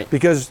doors? Right.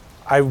 Because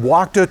I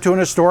walked to an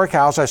historic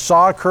house. I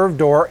saw a curved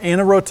door in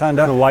a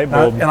rotunda. The light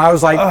bulb. And I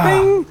was like,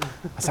 bing.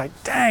 I was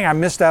like, dang, I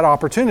missed that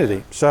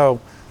opportunity.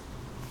 So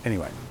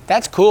anyway.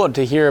 That's cool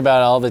to hear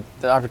about all the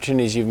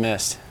opportunities you've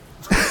missed.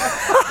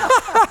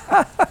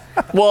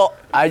 Well,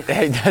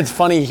 that's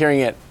funny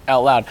hearing it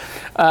out loud.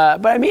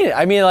 But I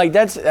mean, like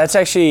that's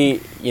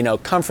actually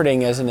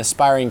comforting as an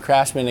aspiring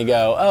craftsman to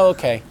go, oh,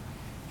 okay,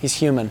 he's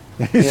human.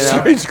 He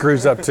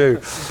screws up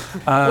too.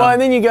 Well,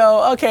 and then you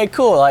go, okay,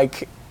 cool.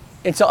 Like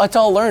it's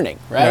all learning,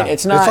 right? Yeah.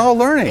 It's all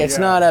learning. It's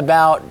not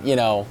about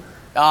oh,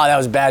 that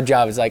was a bad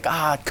job. It's like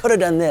I could have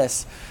done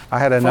this. I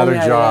had another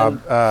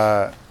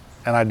job.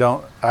 And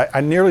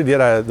I nearly did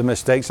the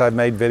mistakes I've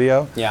made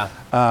video. Yeah.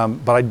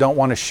 But I don't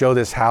want to show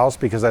this house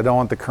because I don't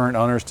want the current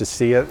owners to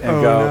see it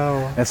and go.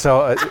 No. And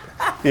so.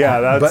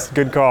 Yeah, that's a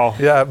good call.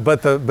 Yeah,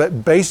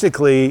 but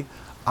basically,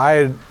 I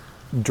had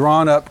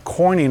drawn up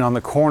coining on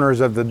the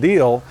corners of the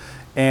deal,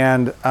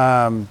 and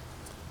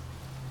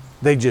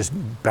they just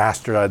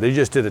bastardized. They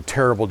just did a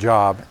terrible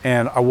job.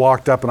 And I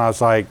walked up and I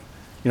was like,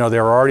 they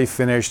were already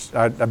finished.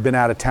 I've been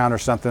out of town or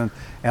something,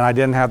 and I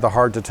didn't have the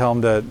heart to tell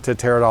them to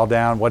tear it all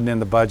down. Wasn't in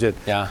the budget.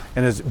 Yeah.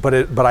 And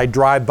but I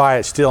drive by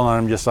it still, and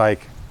I'm just like,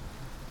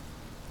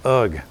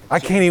 ugh. I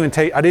didn't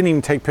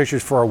even take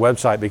pictures for our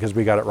website because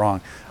we got it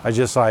wrong. I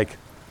just like,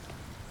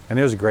 and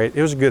it was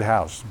a good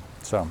house.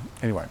 So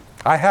anyway,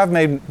 I have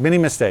made many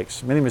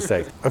mistakes.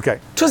 Okay.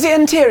 To the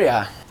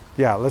interior.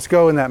 Yeah, let's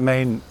go in that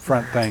main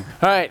front thing.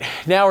 All right,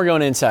 now we're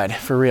going inside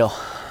for real.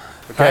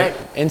 Okay. All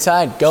right,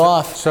 inside, go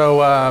off.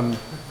 So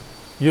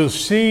you're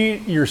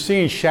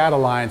seeing shadow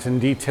lines and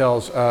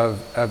details of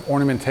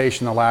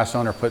ornamentation the last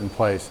owner put in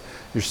place.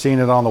 You're seeing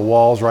it on the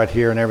walls right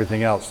here and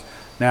everything else.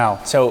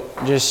 Now, so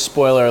just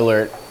spoiler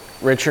alert,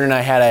 Richard and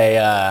I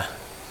had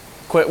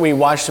we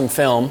watched some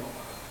film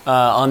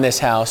on this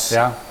house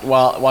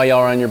while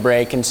y'all were on your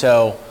break, and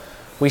so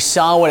we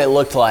saw what it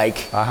looked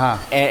like.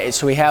 And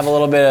so we have a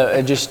little bit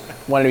of, just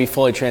wanted to be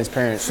fully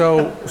transparent.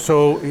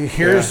 So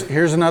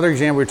here's another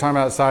example. We were talking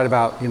about outside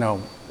about,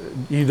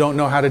 you don't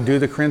know how to do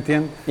the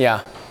Corinthian.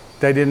 Yeah.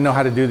 They didn't know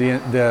how to do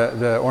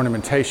the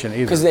ornamentation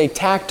either. Because they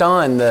tacked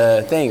on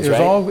the things,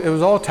 right? It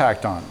was all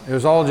tacked on. It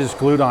was all just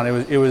glued on.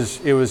 It was,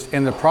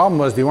 and the problem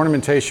was the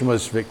ornamentation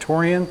was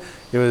Victorian.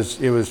 It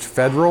was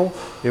federal.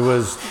 It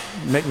was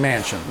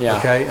McMansion. Yeah.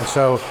 Okay, and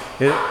so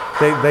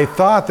they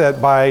thought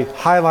that by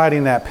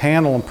highlighting that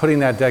panel and putting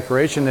that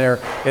decoration there,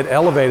 it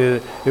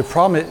elevated it. The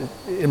problem,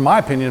 in my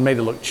opinion, it made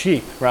it look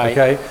cheap. Right.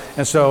 Okay,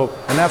 and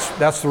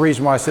that's the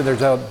reason why I said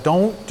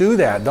don't do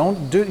that.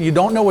 You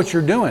don't know what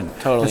you're doing.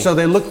 Totally. And so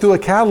they look through a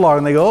catalog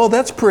and they go, oh,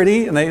 that's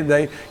pretty, and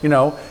they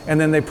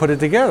and then they put it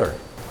together.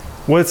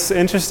 What's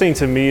interesting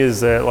to me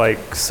is that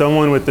like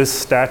someone with this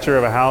stature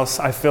of a house,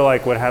 I feel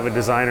like would have a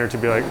designer to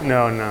be like,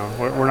 no,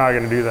 we're not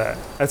going to do that.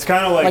 It's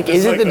kind of like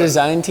is it the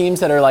design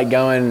teams that are like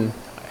going,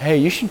 hey,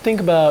 you should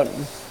think about?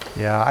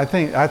 Yeah, I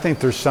think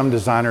there's some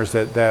designers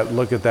that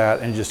look at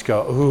that and just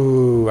go,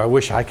 ooh, I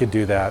wish I could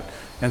do that.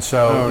 And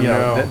so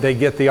they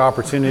get the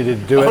opportunity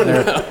to do it,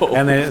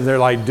 and they're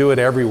like, do it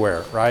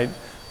everywhere, right?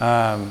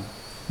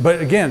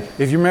 But again,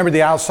 if you remember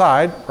the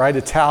outside, right,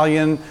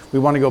 Italian, we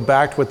want to go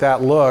back with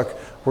that look.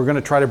 We're going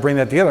to try to bring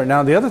that together.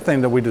 Now, the other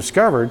thing that we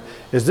discovered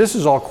is this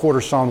is all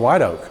quarter sawn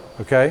white oak,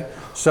 okay?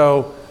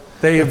 So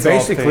they have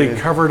basically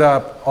covered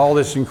up all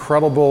this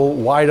incredible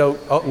white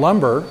oak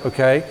lumber,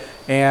 okay,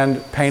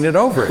 and painted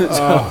over it.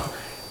 So,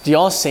 do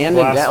y'all sand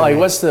it down? Like,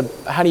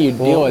 how do you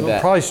deal with we'll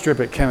that? probably strip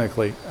it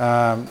chemically.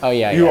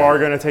 You are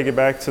going to take it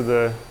back to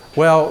the...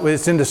 Well,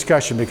 it's in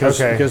discussion because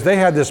they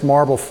had this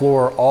marble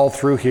floor all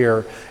through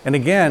here, and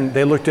again,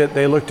 they looked at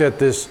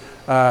this,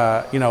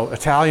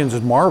 Italians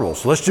as marble.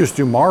 So let's just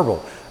do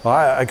marble. Well,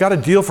 I got a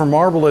deal for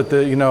marble at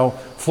the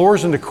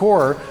floors and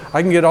decor.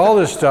 I can get all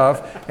this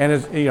stuff, and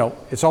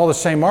it's all the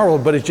same marble,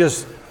 but it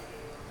just,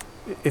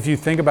 if you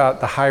think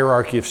about the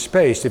hierarchy of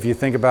space, if you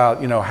think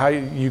about how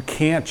you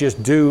can't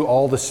just do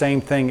all the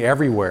same thing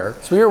everywhere.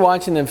 So we were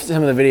watching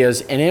some of the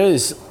videos, and it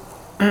was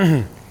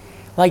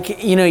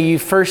like you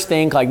first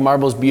think like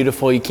marble's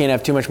beautiful. You can't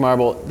have too much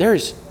marble.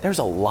 There's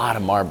a lot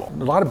of marble.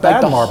 A lot of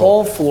bad marble. The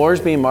whole floors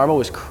being marble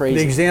was crazy.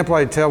 The example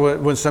I tell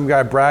when some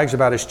guy brags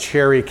about his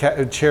cherry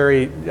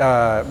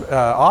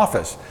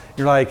office,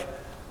 you're like,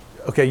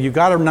 okay, you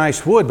got a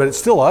nice wood, but it's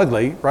still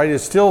ugly, right?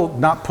 It's still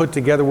not put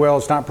together well.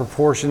 It's not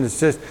proportioned. It's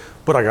just,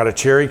 but I got a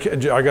cherry,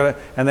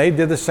 and they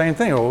did the same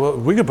thing. Well,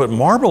 we could put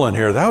marble in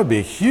here. That would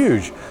be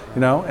huge,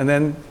 and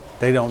then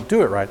they don't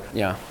do it right.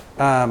 Yeah.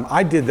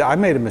 I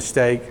made a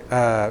mistake,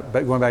 but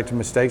going back to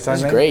mistakes I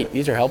made. That's great.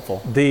 These are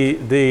helpful.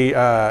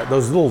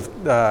 Those little,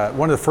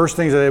 one of the first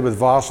things I did with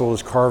Vossel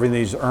was carving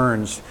these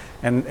urns,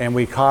 and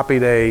we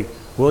copied a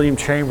William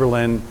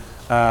Chamberlain,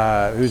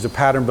 who's a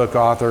pattern book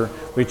author.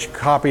 We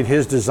copied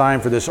his design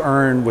for this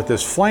urn with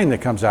this flame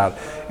that comes out,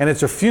 and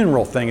it's a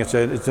funeral thing. It's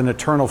an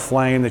eternal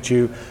flame that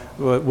you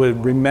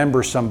would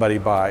remember somebody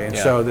by, and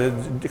so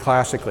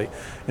classically.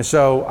 And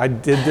so I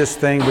did this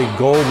thing. We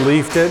gold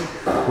leafed it.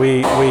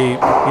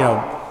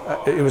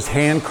 It was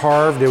hand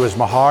carved. It was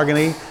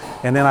mahogany,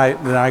 and then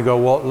I go,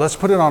 well, let's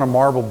put it on a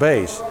marble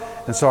base.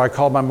 And so I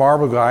called my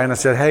marble guy and I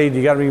said, hey, do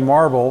you got any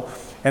marble?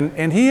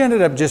 And he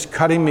ended up just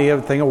cutting me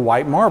a thing of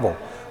white marble.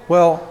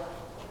 Well,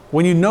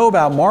 when you know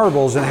about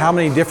marbles and how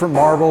many different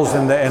marbles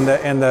and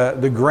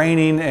the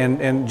graining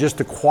and just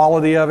the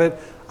quality of it,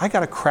 I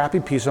got a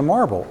crappy piece of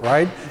marble,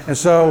 right? And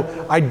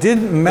so I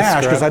didn't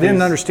match, because I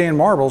didn't understand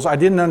marbles. I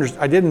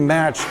didn't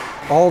match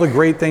all the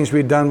great things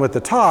we'd done with the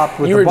top with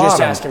the bottom. You were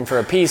just asking for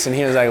a piece, and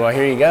he was like, "Well,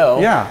 here you go."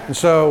 Yeah. And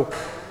so,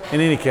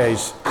 in any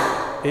case,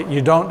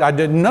 I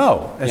didn't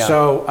know. And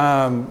so.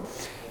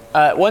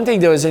 One thing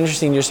that was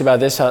interesting just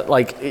about this, so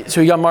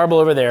we got marble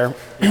over there.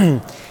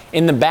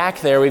 In the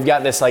back there, we've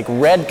got this like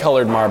red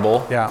colored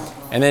marble. Yeah.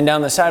 And then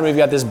down the side, we've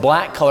got this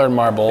black colored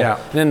marble. Yeah.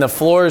 And then the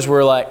floors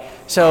were like,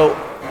 so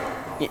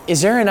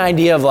is there an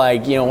idea of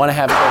want to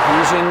have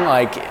cohesion?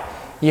 Like,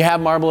 you have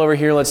marble over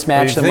here, let's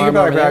match the marble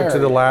over there? Think about back to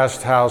the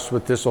last house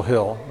with Thistle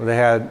Hill. They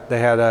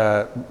had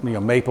a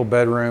maple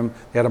bedroom,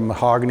 they had a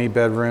mahogany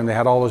bedroom, they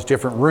had all those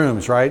different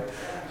rooms, right?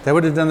 They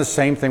would have done the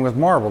same thing with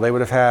marble. They would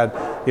have had,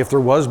 if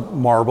there was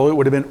marble, it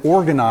would have been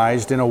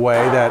organized in a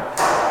way that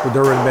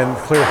there would have been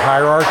clear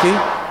hierarchy.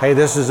 Hey,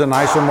 this is a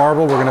nicer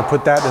marble, we're gonna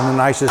put that in the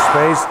nicest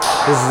space.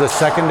 This is a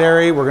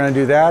secondary, we're gonna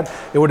do that.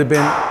 There would have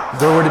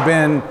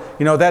been,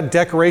 that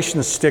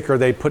decoration sticker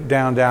they put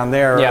down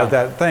there, of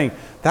that thing,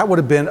 that would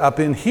have been up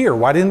in here.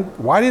 Why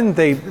didn't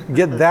they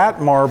get that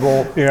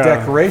marble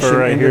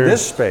decoration into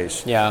this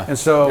space? Yeah, and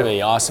so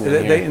really awesome.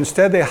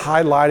 Instead they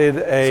highlighted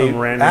a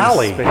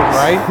alley, space.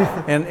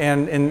 Right?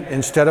 and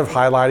instead of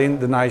highlighting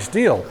the nice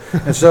deal.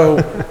 And so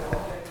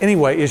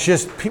anyway, it's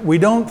just, we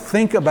don't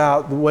think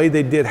about the way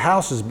they did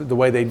houses the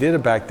way they did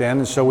it back then,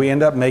 and so we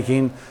end up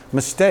making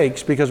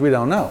mistakes because we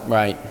don't know.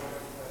 Right.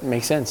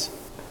 Makes sense.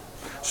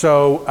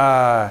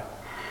 So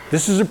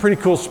this is a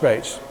pretty cool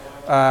space.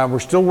 We're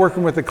still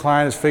working with the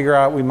client to figure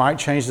out, we might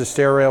change the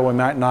stair rail, we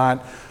might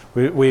not.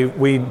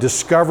 We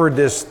discovered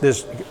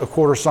this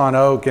quarter sawn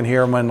oak in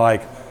here and went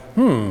like,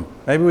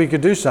 maybe we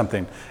could do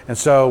something. And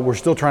so we're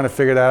still trying to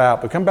figure that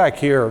out. But come back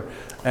here.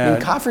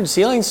 And coffered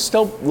ceilings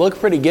still look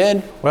pretty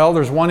good. Well,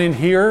 there's one in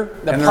here.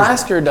 The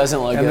plaster doesn't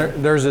look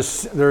good.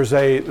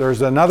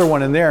 There's another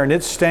one in there, and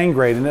it's stain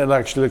grade, and it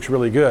actually looks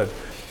really good.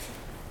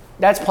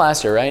 That's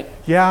plaster, right?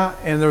 Yeah,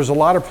 and there's a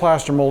lot of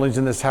plaster moldings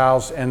in this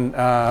house, and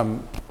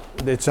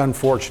it's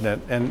unfortunate,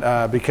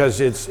 and because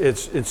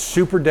it's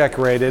super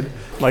decorated.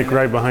 Like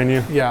right behind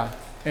you. Yeah,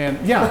 and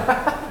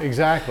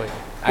exactly.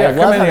 I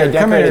love how they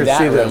decorated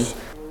that room.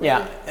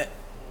 Yeah,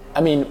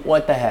 I mean,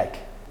 what the heck?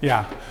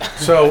 Yeah.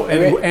 So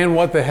and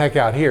what the heck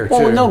out here too?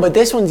 Well, no, but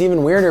this one's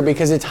even weirder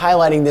because it's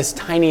highlighting this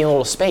tiny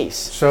little space.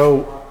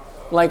 So,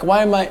 like,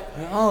 why am I?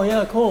 Oh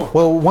yeah, cool.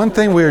 Well, one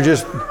thing we were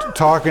just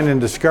talking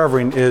and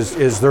discovering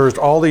is there's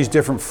all these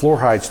different floor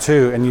heights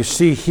too, and you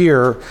see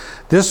here,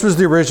 this was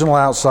the original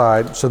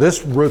outside. So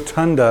this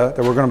rotunda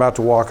that we're about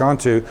to walk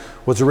onto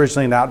was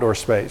originally an outdoor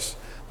space.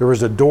 There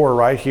was a door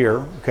right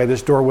here. Okay,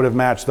 this door would have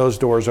matched those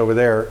doors over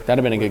there. That'd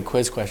have been a good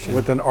quiz question.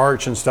 With an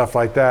arch and stuff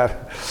like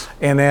that.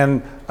 And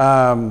then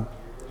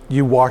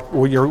you walk,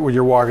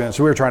 you're walking in.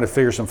 So we were trying to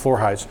figure some floor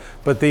heights.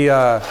 But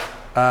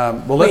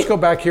Well, let's go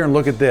back here and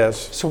look at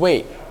this. So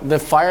wait, the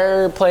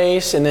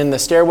fireplace and then the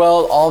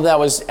stairwell, all of that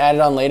was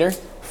added on later?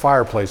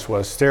 Fireplace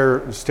was.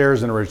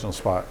 Stairs an original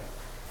spot.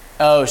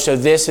 Oh, so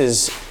this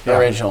is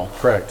original.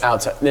 Correct.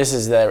 Outside. This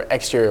is the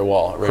exterior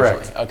wall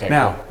originally. Correct. Okay.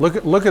 Now, cool.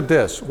 look at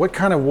this. What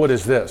kind of wood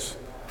is this?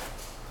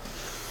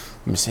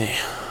 Let me see.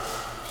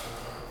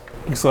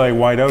 Looks like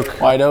white oak.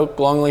 White oak,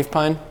 longleaf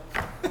pine.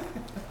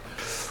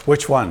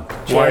 Which one?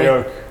 White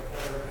oak.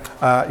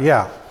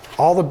 Yeah.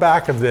 All the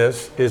back of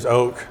this is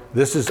oak.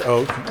 This is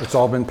oak. It's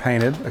all been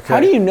painted. Okay. How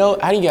do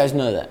you guys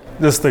know that?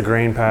 This is the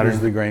grain pattern. This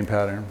is the grain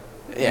pattern.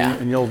 Yeah.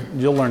 And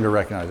you'll learn to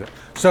recognize it.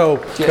 So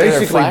you- are there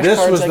basically, this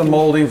flashcards was I the can-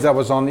 moldings that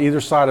was on either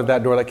side of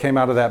that door that came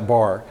out of that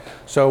bar.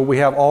 So we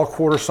have all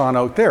quarter sawn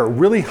oak there.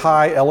 Really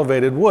high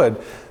elevated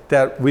wood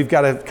that we've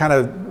got to kind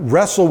of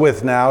wrestle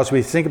with now as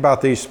we think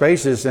about these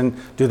spaces and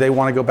do they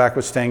want to go back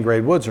with stained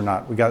grade woods or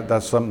not?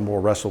 That's something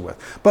we'll wrestle with.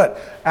 But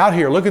out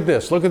here, look at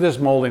this. Look at this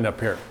molding up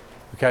here.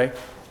 Okay.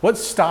 What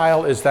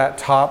style is that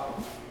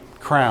top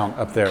crown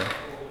up there?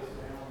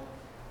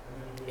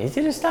 Is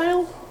it a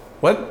style?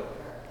 What?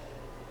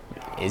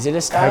 Is it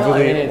a style?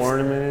 Heavily it's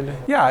ornamented.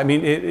 Yeah, I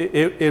mean,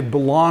 it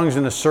belongs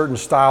in a certain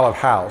style of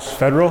house.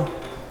 Federal?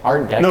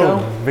 Art Deco? No,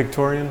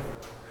 Victorian.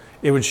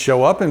 It would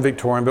show up in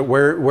Victorian, but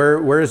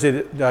where does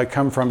it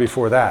come from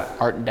before that?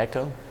 Art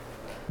Deco?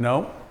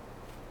 No?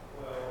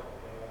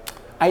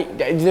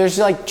 There's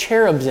like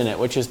cherubs in it,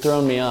 which has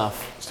thrown me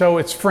off. So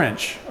it's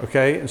French,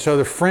 okay? And so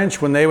the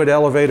French, when they would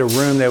elevate a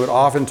room, they would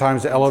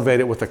oftentimes elevate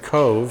it with a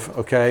cove,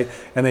 okay?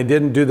 And they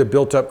didn't do the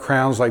built-up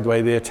crowns like the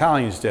way the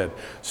Italians did.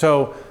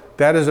 So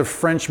that is a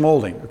French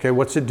molding, okay?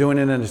 What's it doing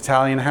in an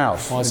Italian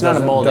house? Well, it's not a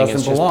molding, it's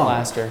just belong.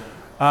 plaster.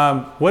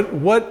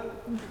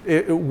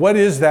 What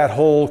is that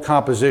whole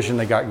composition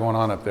they got going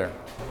on up there?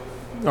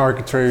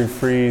 Architrave,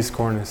 frieze,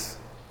 cornice.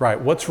 Right,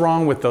 what's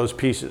wrong with those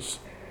pieces?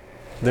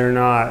 They're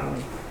not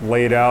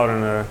laid out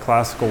in a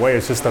classical way.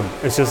 It's just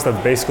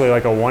basically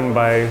like a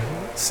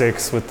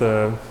 1x6 with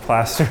the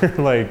plaster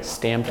like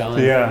Stamped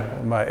on? Yeah.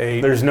 By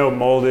 8. There's no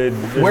molded.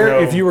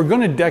 If you were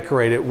going to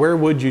decorate it, where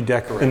would you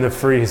decorate? In the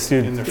frieze,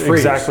 dude. In the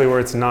frieze. Exactly where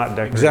it's not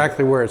decorated.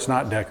 Exactly where it's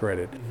not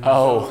decorated.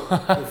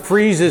 Oh.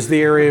 Frieze is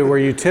the area where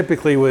you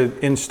typically would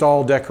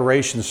install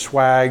decorations,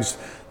 swags,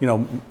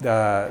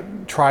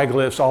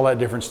 triglyphs, all that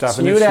different stuff. So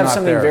and you would it's have not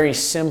something there. very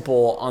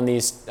simple on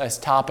these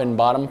top and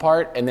bottom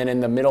part, and then in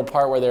the middle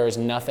part where there is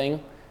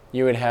nothing,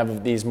 you would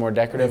have these more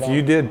decorative. If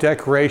you did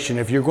decoration,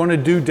 if you're going to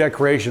do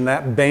decoration,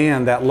 that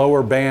band, that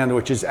lower band,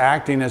 which is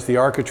acting as the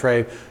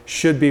architrave,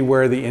 should be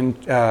where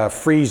the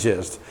frieze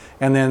is.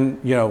 And then,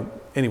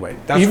 anyway,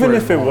 that's Even where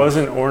if it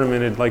wasn't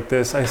ornamented like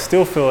this, I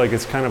still feel like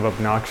it's kind of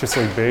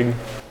obnoxiously big.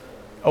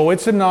 Oh,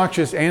 it's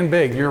obnoxious and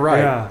big. You're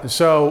right. Yeah.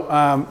 So,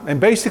 and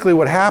basically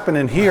what happened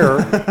in here.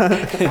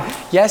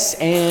 Yes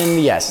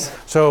and yes.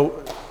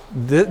 So,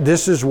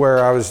 this is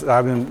where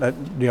I've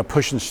been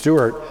pushing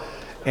Stuart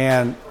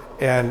and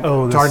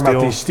talking about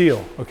these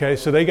steel. Okay,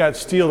 so they got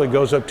steel that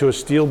goes up to a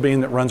steel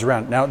beam that runs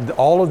around. Now,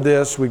 all of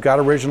this, we've got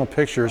original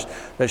pictures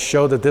that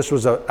show that this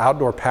was an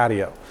outdoor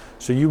patio.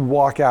 So you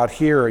walk out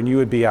here and you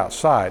would be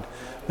outside.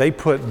 They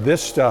put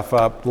this stuff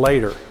up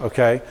later,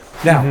 okay?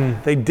 Now,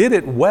 they did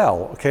it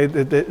well, okay?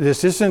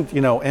 This isn't,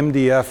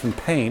 MDF and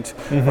paint,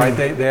 right?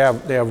 They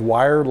have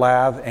wire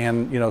lath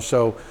and,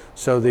 so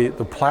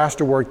the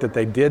plaster work that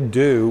they did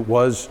do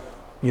was,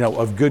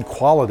 of good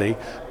quality,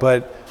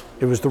 but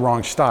it was the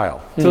wrong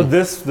style. So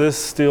this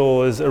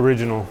steel is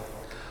original.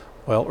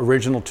 Well,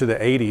 original to the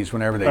 80s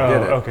whenever they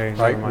did it. Okay,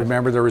 right?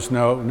 Remember there was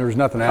nothing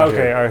out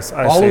here. Okay,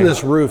 I all see. of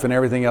this roof and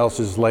everything else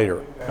is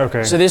later.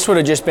 Okay. So this would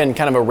have just been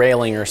kind of a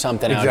railing or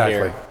something out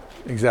here.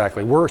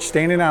 Exactly. We're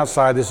standing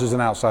outside. This is an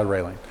outside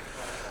railing.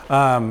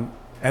 And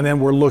then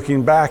we're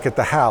looking back at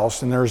the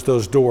house, and there's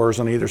those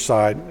doors on either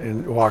side,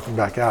 and walking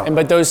back out.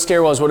 But those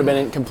stairwells would have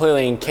been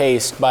completely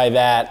encased by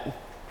that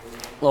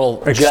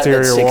little Exterior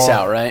jut that sticks wall.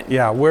 out, right?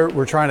 Yeah,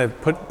 we're trying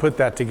to put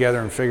that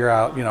together and figure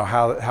out,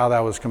 how that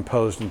was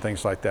composed and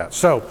things like that.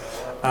 So,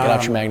 Get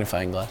out your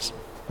magnifying glass.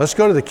 let's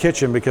go to the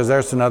kitchen because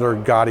there's another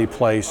gaudy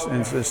place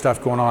and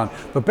stuff going on.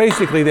 But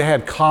basically, they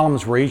had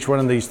columns where each one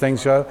of these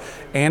things go,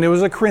 and it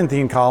was a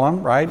Corinthian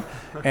column, right?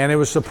 And it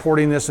was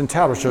supporting this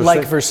entablature. So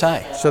Like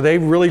Versailles. So they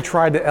really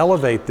tried to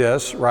elevate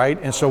this, right?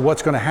 And so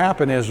what's going to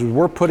happen is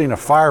we're putting a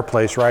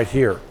fireplace right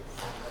here.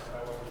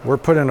 We're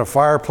putting a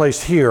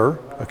fireplace here,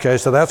 okay?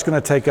 So that's going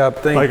to take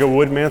up like a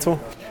wood mantle?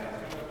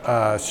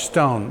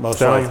 stone, most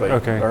Stone, likely.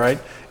 okay. All right.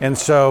 And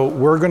so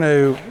we're going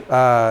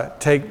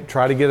to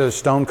try to get a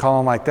stone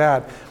column like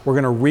that. We're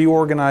going to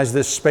reorganize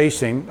this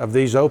spacing of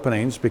these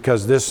openings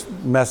because this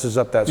messes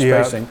up that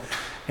Yeah. spacing.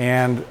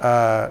 And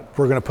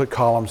we're going to put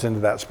columns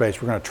into that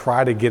space. We're going to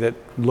try to get it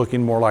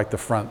looking more like the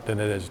front than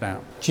it is now.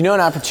 Do you know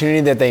an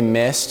opportunity that they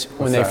missed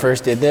when they that?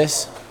 first did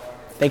this?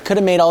 They could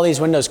have made all these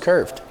windows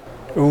curved.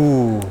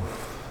 Ooh.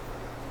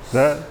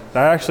 That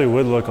actually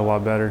would look a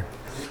lot better.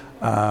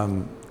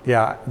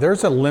 Yeah,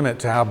 there's a limit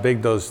to how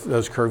big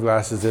those curved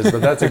glasses is,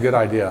 but that's a good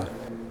idea.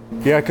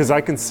 Yeah, because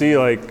I can see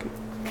like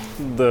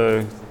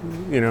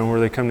where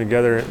they come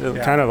together.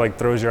 It kind of like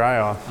throws your eye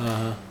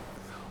off.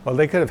 Well,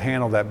 they could have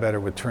handled that better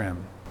with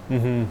trim.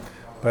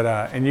 But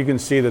and you can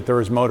see that there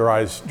was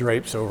motorized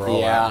drapes over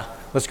all that.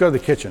 Let's go to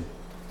the kitchen.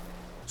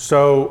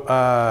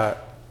 So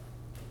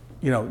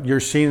you're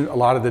seeing a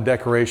lot of the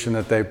decoration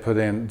that they put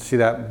in. See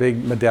that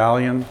big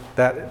medallion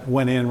that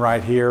went in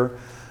right here.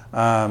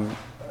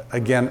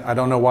 Again, I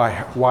don't know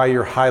why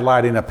you're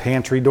highlighting a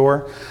pantry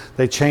door.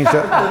 They changed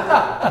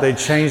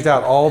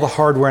out all the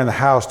hardware in the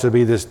house to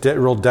be this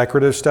real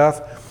decorative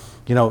stuff.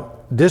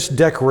 This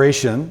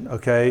decoration,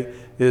 okay,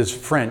 is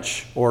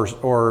French or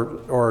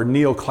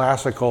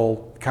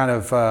neoclassical kind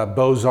of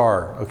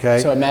Beaux-Arts, okay?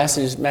 So it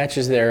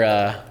matches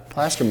their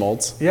plaster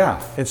molds.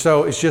 Yeah, and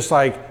so it's just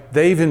like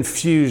they've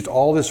infused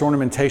all this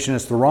ornamentation.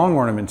 It's the wrong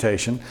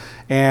ornamentation,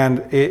 and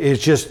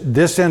it's just,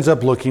 this ends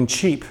up looking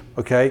cheap,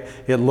 okay?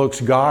 It looks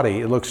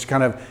gaudy, it looks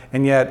kind of,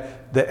 and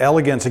yet the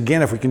elegance,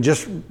 again, if we can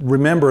just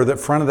remember the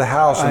front of the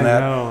house and I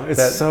know,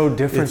 it's so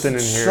different than in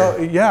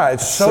here. Yeah,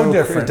 it's so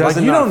different. Like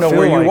you don't know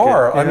where you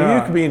are. I mean,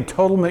 you could be in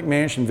total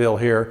McMansionville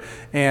here,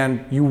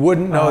 and you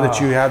wouldn't know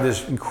that you have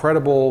this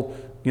incredible,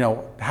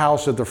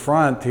 house at the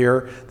front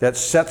here that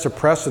sets a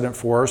precedent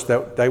for us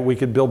that we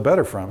could build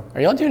better from. Are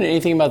y'all doing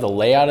anything about the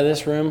layout of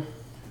this room?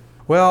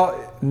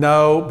 Well,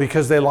 no,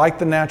 because they like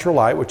the natural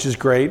light, which is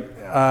great.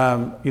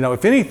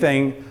 If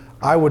anything,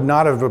 I would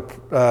not have,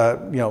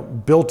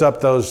 built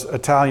up those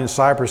Italian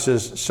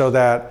cypresses so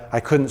that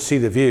I couldn't see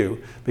the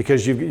view,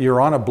 because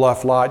you're on a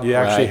bluff lot. You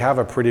actually have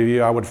a pretty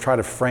view. I would try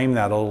to frame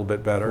that a little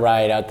bit better.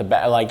 Right out the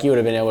back, like you would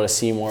have been able to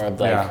see more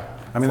of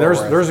I mean,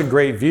 there's a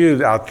great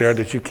view out there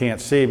that you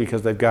can't see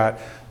because they've got,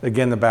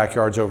 again, the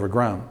backyard's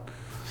overgrown.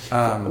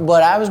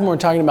 But I was more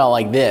talking about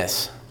like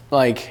this.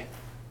 Like,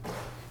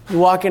 you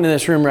walk into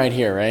this room right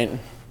here, right?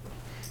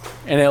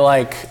 And it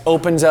like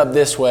opens up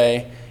this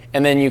way,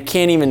 and then you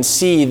can't even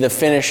see the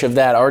finish of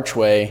that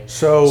archway.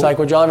 So it's like,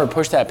 would y'all ever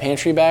push that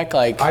pantry back?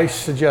 Like, I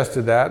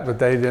suggested that, but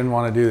they didn't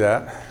want to do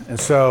that. And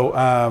so,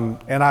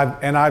 and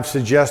I've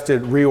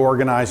suggested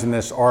reorganizing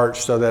this arch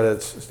so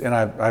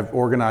that I've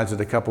organized it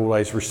a couple of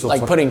ways. We're still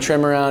like putting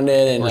trim around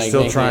it, and we're like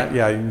still trying,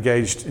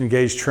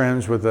 engaged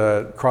trims with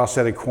a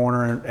cross-setted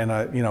corner and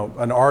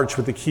an arch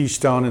with a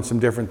keystone and some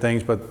different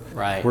things, but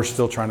we're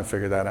still trying to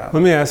figure that out.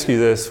 Let me ask you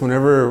this: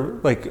 whenever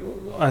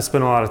I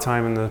spend a lot of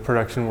time in the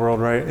production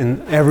world, right,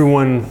 and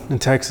everyone in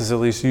Texas at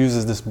least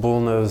uses this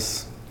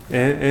bullnose.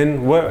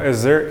 And what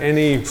is there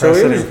any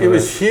precedent? So it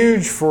was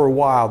huge for a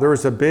while. There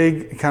was a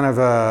big kind of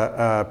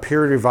a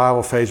period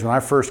revival phase when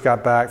I first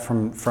got back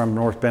from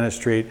North Bennett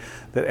Street,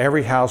 that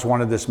every house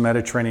wanted this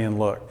Mediterranean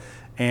look,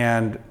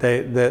 and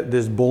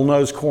this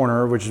bullnose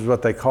corner, which is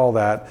what they call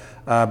that,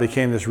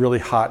 became this really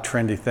hot,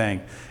 trendy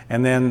thing.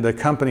 And then the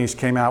companies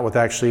came out with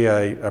actually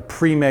a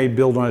pre-made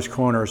bullnose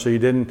corner, so they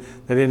didn't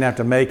have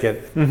to make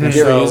it. Did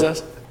you ever use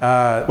those?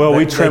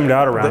 We trimmed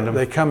out around them.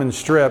 They come in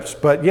strips,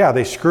 but yeah,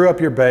 they screw up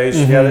your base.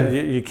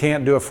 You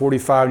can't do a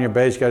 45 in your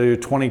base. You got to do a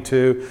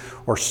 22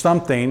 or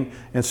something.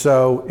 And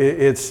so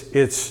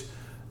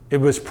it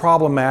was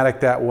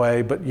problematic that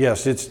way. But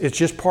yes, it's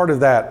just part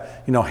of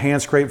that.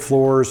 Hand scraped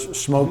floors,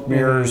 smoke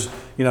mirrors.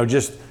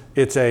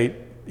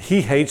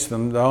 He hates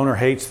them. The owner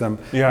hates them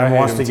and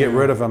wants to get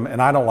rid of them, and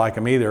I don't like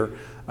them either.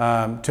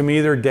 To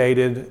me, they're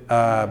dated,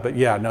 but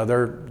yeah, no,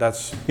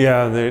 there's.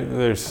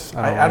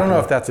 I don't know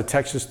if that's a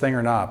Texas thing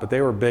or not, but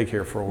they were big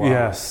here for a while.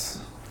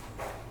 Yes.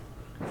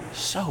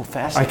 So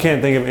fascinating. I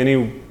can't think of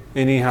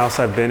any house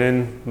I've been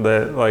in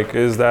that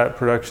is that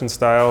production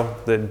style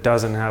that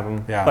doesn't have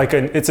them. Yeah.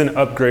 It's an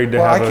upgrade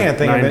to have. Well, I can't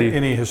think of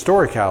any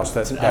historic house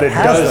that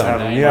does have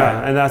them.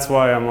 Yeah, and that's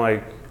why I'm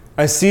like,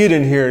 I see it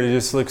in here. It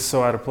just looks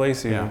so out of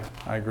place. Yeah,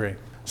 I agree.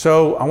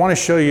 So I want to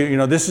show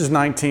you, this is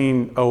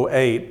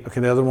 1908. Okay,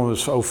 the other one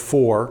was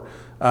 04.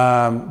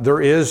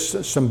 There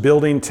is some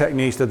building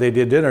techniques that they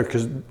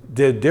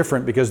did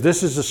different because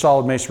this is a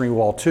solid masonry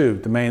wall too,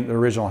 the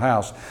original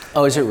house.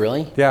 Oh, is it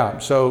really? Yeah,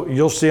 so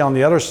you'll see on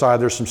the other side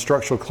there's some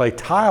structural clay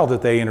tile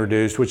that they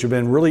introduced, which have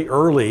been really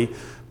early,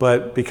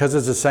 but because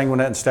it's a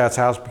Sanguinet and Stats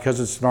house, because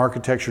it's an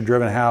architecture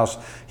driven house,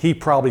 he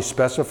probably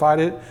specified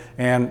it,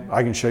 and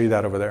I can show you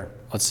that over there.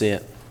 Let's see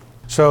it.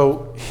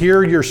 So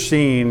here you're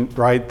seeing,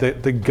 right,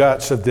 the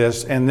guts of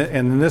this, and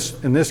in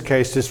this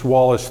case, this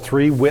wall is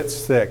 3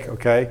 widths thick,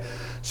 okay?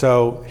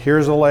 So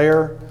here's a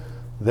layer,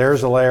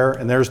 there's a layer,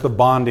 and there's the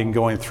bonding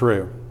going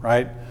through,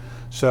 right?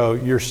 So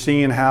you're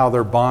seeing how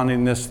they're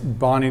bonding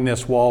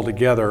this wall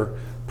together,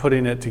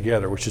 putting it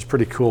together, which is a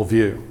pretty cool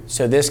view.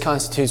 So this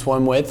constitutes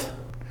 1 width?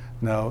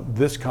 No,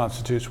 this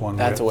constitutes 1 width.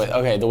 That's a width.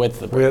 Okay, the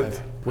width of the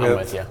width. I'm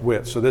with you.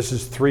 Width. So this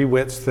is 3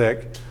 widths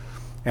thick.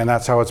 And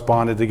that's how it's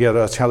bonded together.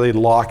 That's how they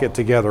lock it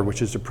together,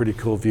 which is a pretty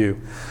cool view.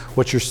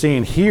 What you're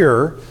seeing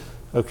here,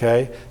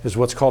 okay, is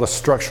what's called a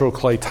structural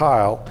clay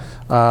tile,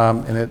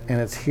 and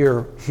it's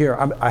here.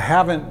 I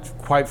haven't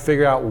quite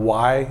figured out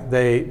why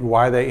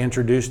they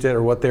introduced it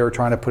or what they were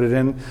trying to put it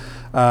in,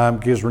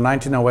 because we're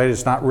 1908.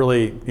 It's not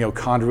really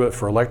conduit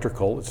for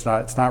electrical. It's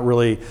not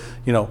really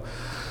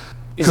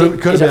Is Could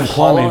it have been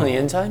hollow plumbing. on the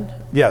inside?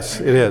 Yes,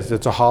 it is.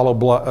 It's a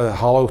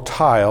hollow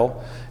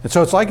tile, and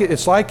so it's like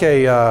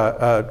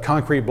a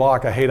concrete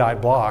block, a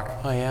Haydite block.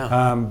 Oh,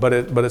 yeah. But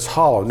it's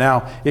hollow.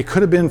 Now it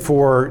could have been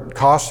for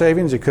cost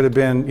savings. It could have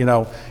been,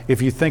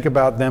 if you think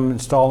about them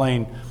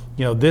installing,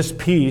 this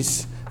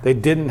piece, they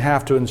didn't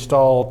have to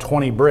install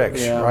 20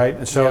 bricks, Yeah. right?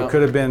 And so Yeah. it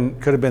could have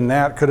been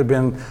that. Could have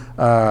been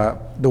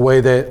the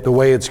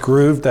way it's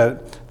grooved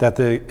that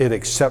it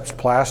accepts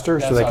plaster,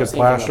 That's so they what I could was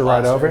thinking, the plaster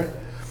right over plaster. it.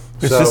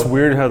 It's So- just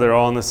weird how they're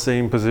all in the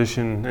same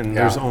position and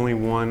there's Yeah. only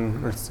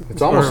one.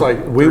 It's almost like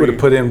we would have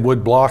put in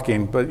wood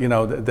blocking, but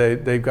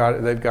they've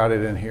got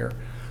it in here.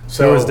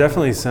 So There was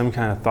definitely some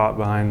kind of thought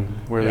behind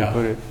where Yeah. they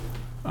put it.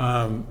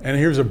 and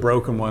here's a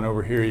broken one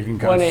over here. You can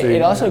Well, kind and of see.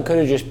 it also could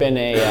have just been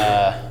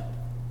a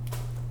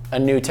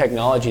new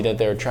technology that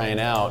they were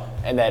trying out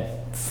and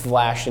that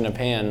flashed in a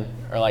pan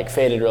or like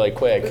faded really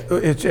quick.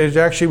 It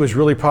actually was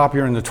really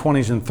popular in the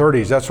 20s and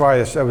 30s. That's why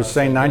I was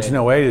saying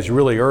 1908 is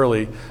really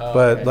early.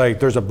 But okay. like,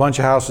 there's a bunch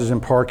of houses in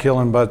Park Hill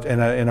and but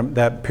in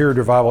that period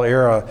revival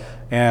era,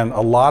 and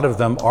a lot of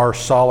them are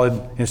solid.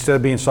 Instead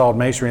of being solid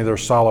masonry, they're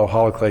solid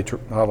hollow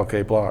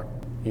clay block.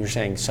 You're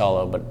saying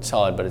solid, but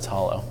it's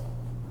hollow.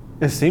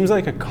 It seems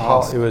like a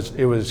cost.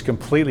 It was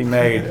completely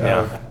made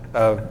of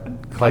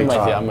clay I'm with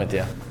top. you. I'm with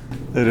you.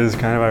 It is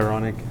kind of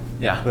ironic.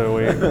 Yeah. The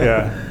way,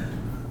 yeah.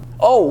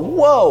 Oh,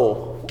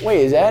 whoa!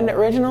 Wait, is that an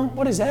original?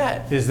 What is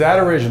that? Is that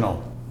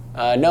original?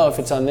 No, if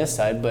it's on this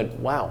side, but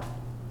wow.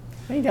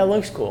 I think that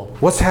looks cool.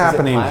 What's Is it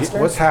happening? plaster?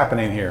 What's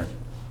happening here?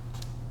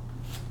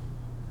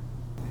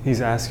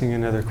 He's asking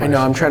another I question.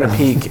 know, I'm trying to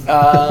peek.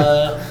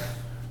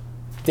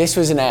 This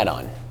was an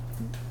add-on.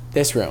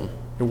 This room.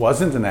 It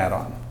wasn't an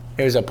add-on.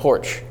 It was a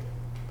porch.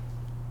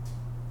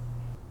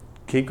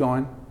 Keep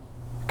going.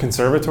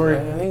 Conservatory?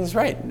 I think it's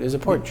right. It was a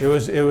porch. It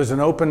was an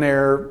open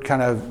air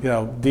kind of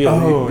deal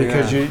Oh,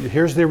 because yeah.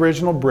 here's the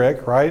original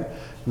brick, right?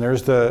 And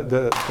there's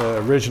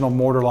the original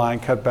mortar line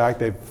cut back.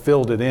 They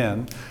filled it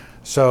in.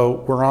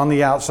 So we're on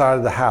the outside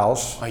of the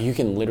house, Oh, you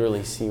can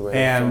literally see where.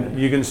 and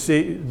you can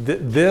see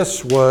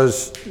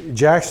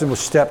Jackson was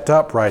stepped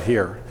up right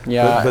here.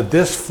 Yeah. But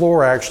this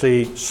floor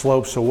actually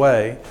slopes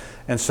away,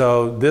 and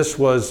so this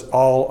was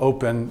all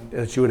open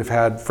that you would have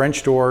had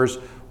French doors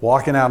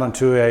walking out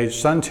onto a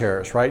sun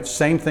terrace, right?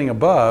 Same thing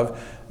above.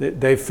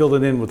 They've filled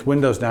it in with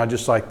windows now,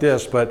 just like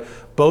this. But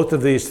both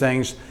of these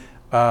things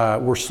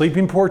were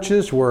sleeping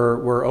porches,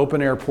 were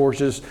open air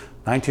porches.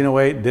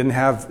 1908 didn't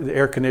have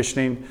air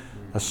conditioning.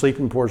 A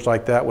sleeping porch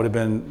like that would have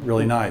been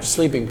really nice.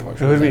 Sleeping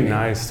porch. It would be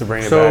nice to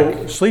bring it So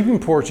back. sleeping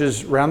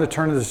porches, around the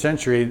turn of the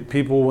century,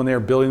 people when they were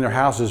building their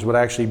houses would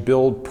actually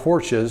build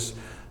porches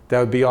that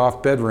would be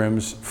off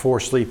bedrooms for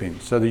sleeping.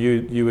 So that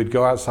you would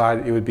go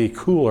outside, it would be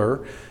cooler,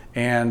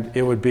 and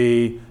it would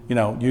be,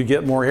 you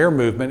get more air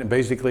movement, and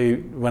basically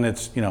when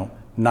it's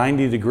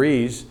 90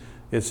 degrees,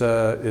 it's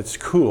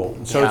cool.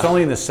 So it's Yeah.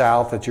 only in the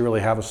South that you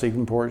really have a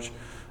sleeping porch,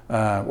 or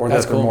That's that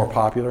they're cool. more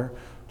popular.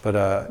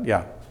 But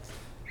yeah.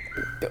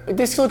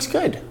 This looks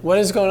good. What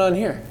is going on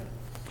here?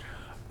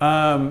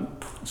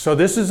 So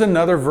this is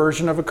another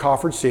version of a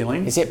coffered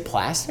ceiling. Is it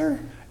plaster?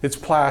 It's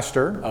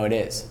plaster. Oh, it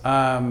is.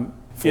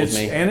 Fooled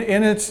me.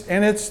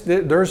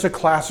 There's a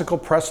classical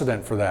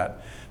precedent for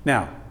that.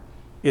 Now,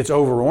 it's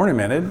over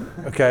ornamented.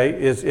 Okay,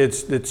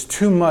 it's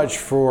too much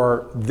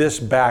for this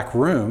back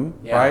room,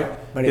 Yeah,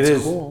 right? but It it's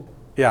is- cool.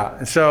 Yeah,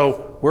 and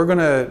so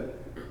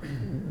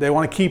they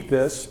want to keep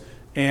this,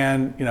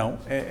 and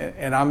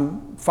and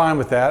I'm fine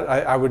with that.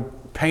 I would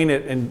paint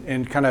it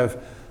and kind of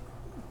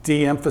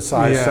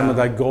de-emphasize some of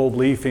that gold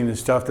leafing and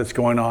stuff that's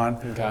going on.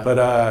 Okay. But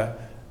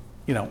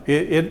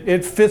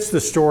it fits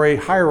the story.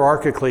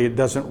 Hierarchically, it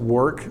doesn't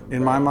work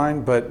in my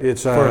mind, but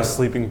it's For a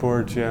sleeping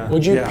porch, yeah.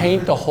 Would you yeah.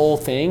 paint the whole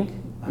thing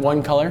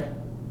one color?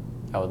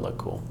 That would look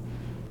cool.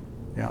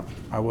 yeah,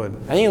 I would.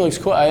 I think it looks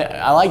cool.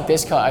 I like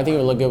this color. I think it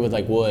would look good with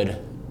like wood,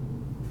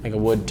 like a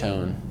wood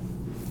tone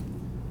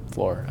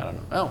floor. I don't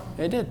know. Oh,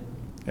 it did.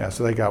 Yeah,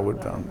 so they got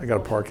wood tone. They got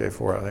a parquet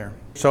floor out there.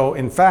 So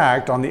in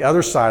fact, on the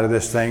other side of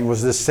this thing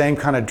was this same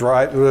kind of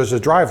drive. There was a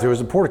drive-through, it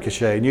was a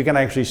porte-cochere, and you can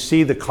actually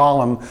see the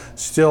column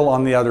still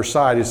on the other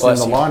side. It's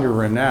Bless in the you. laundry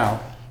room now.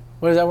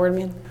 What does that word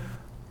mean?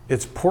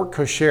 It's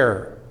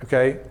porte-cochere,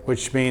 okay,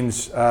 which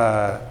means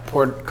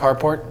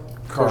Carport?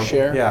 Car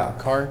share? Yeah,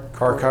 Car?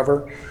 car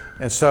cover,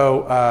 and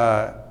so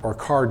or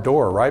car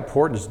door, right?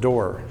 Port is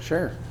door.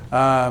 Sure.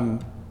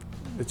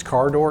 It's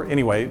car door.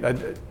 Anyway,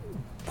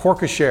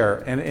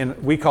 porte-cochere, and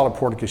we call it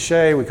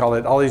porte-cochere. We call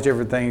it all these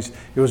different things.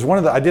 It was one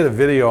of the. I did a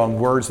video on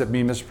words that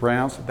being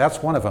mispronounced.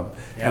 That's one of them,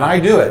 and I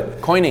do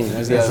it. Coining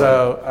is the And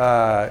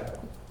other. so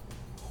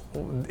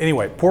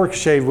anyway,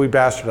 porte-cochere we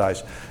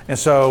bastardized, and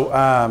so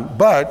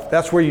but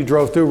that's where you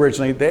drove through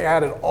originally. They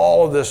added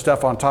all of this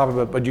stuff on top of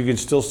it, but you can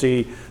still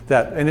see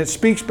that, and it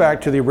speaks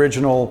back to the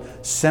original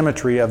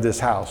symmetry of this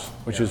house,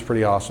 which is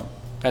pretty awesome.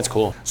 That's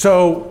cool.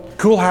 So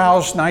cool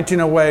house,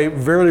 1908,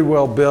 very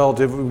well built.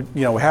 If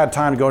we had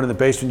time to go into the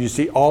basement, you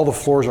see all the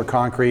floors are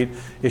concrete.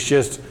 It's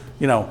just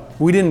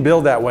we didn't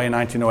build that way in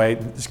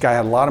 1908. This guy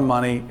had a lot of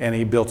money and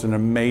he built an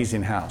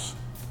amazing house.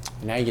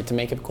 Now you get to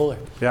make it cooler.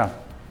 Yeah.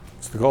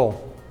 It's the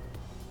goal.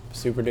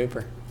 Super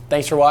duper.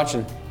 Thanks for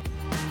watching.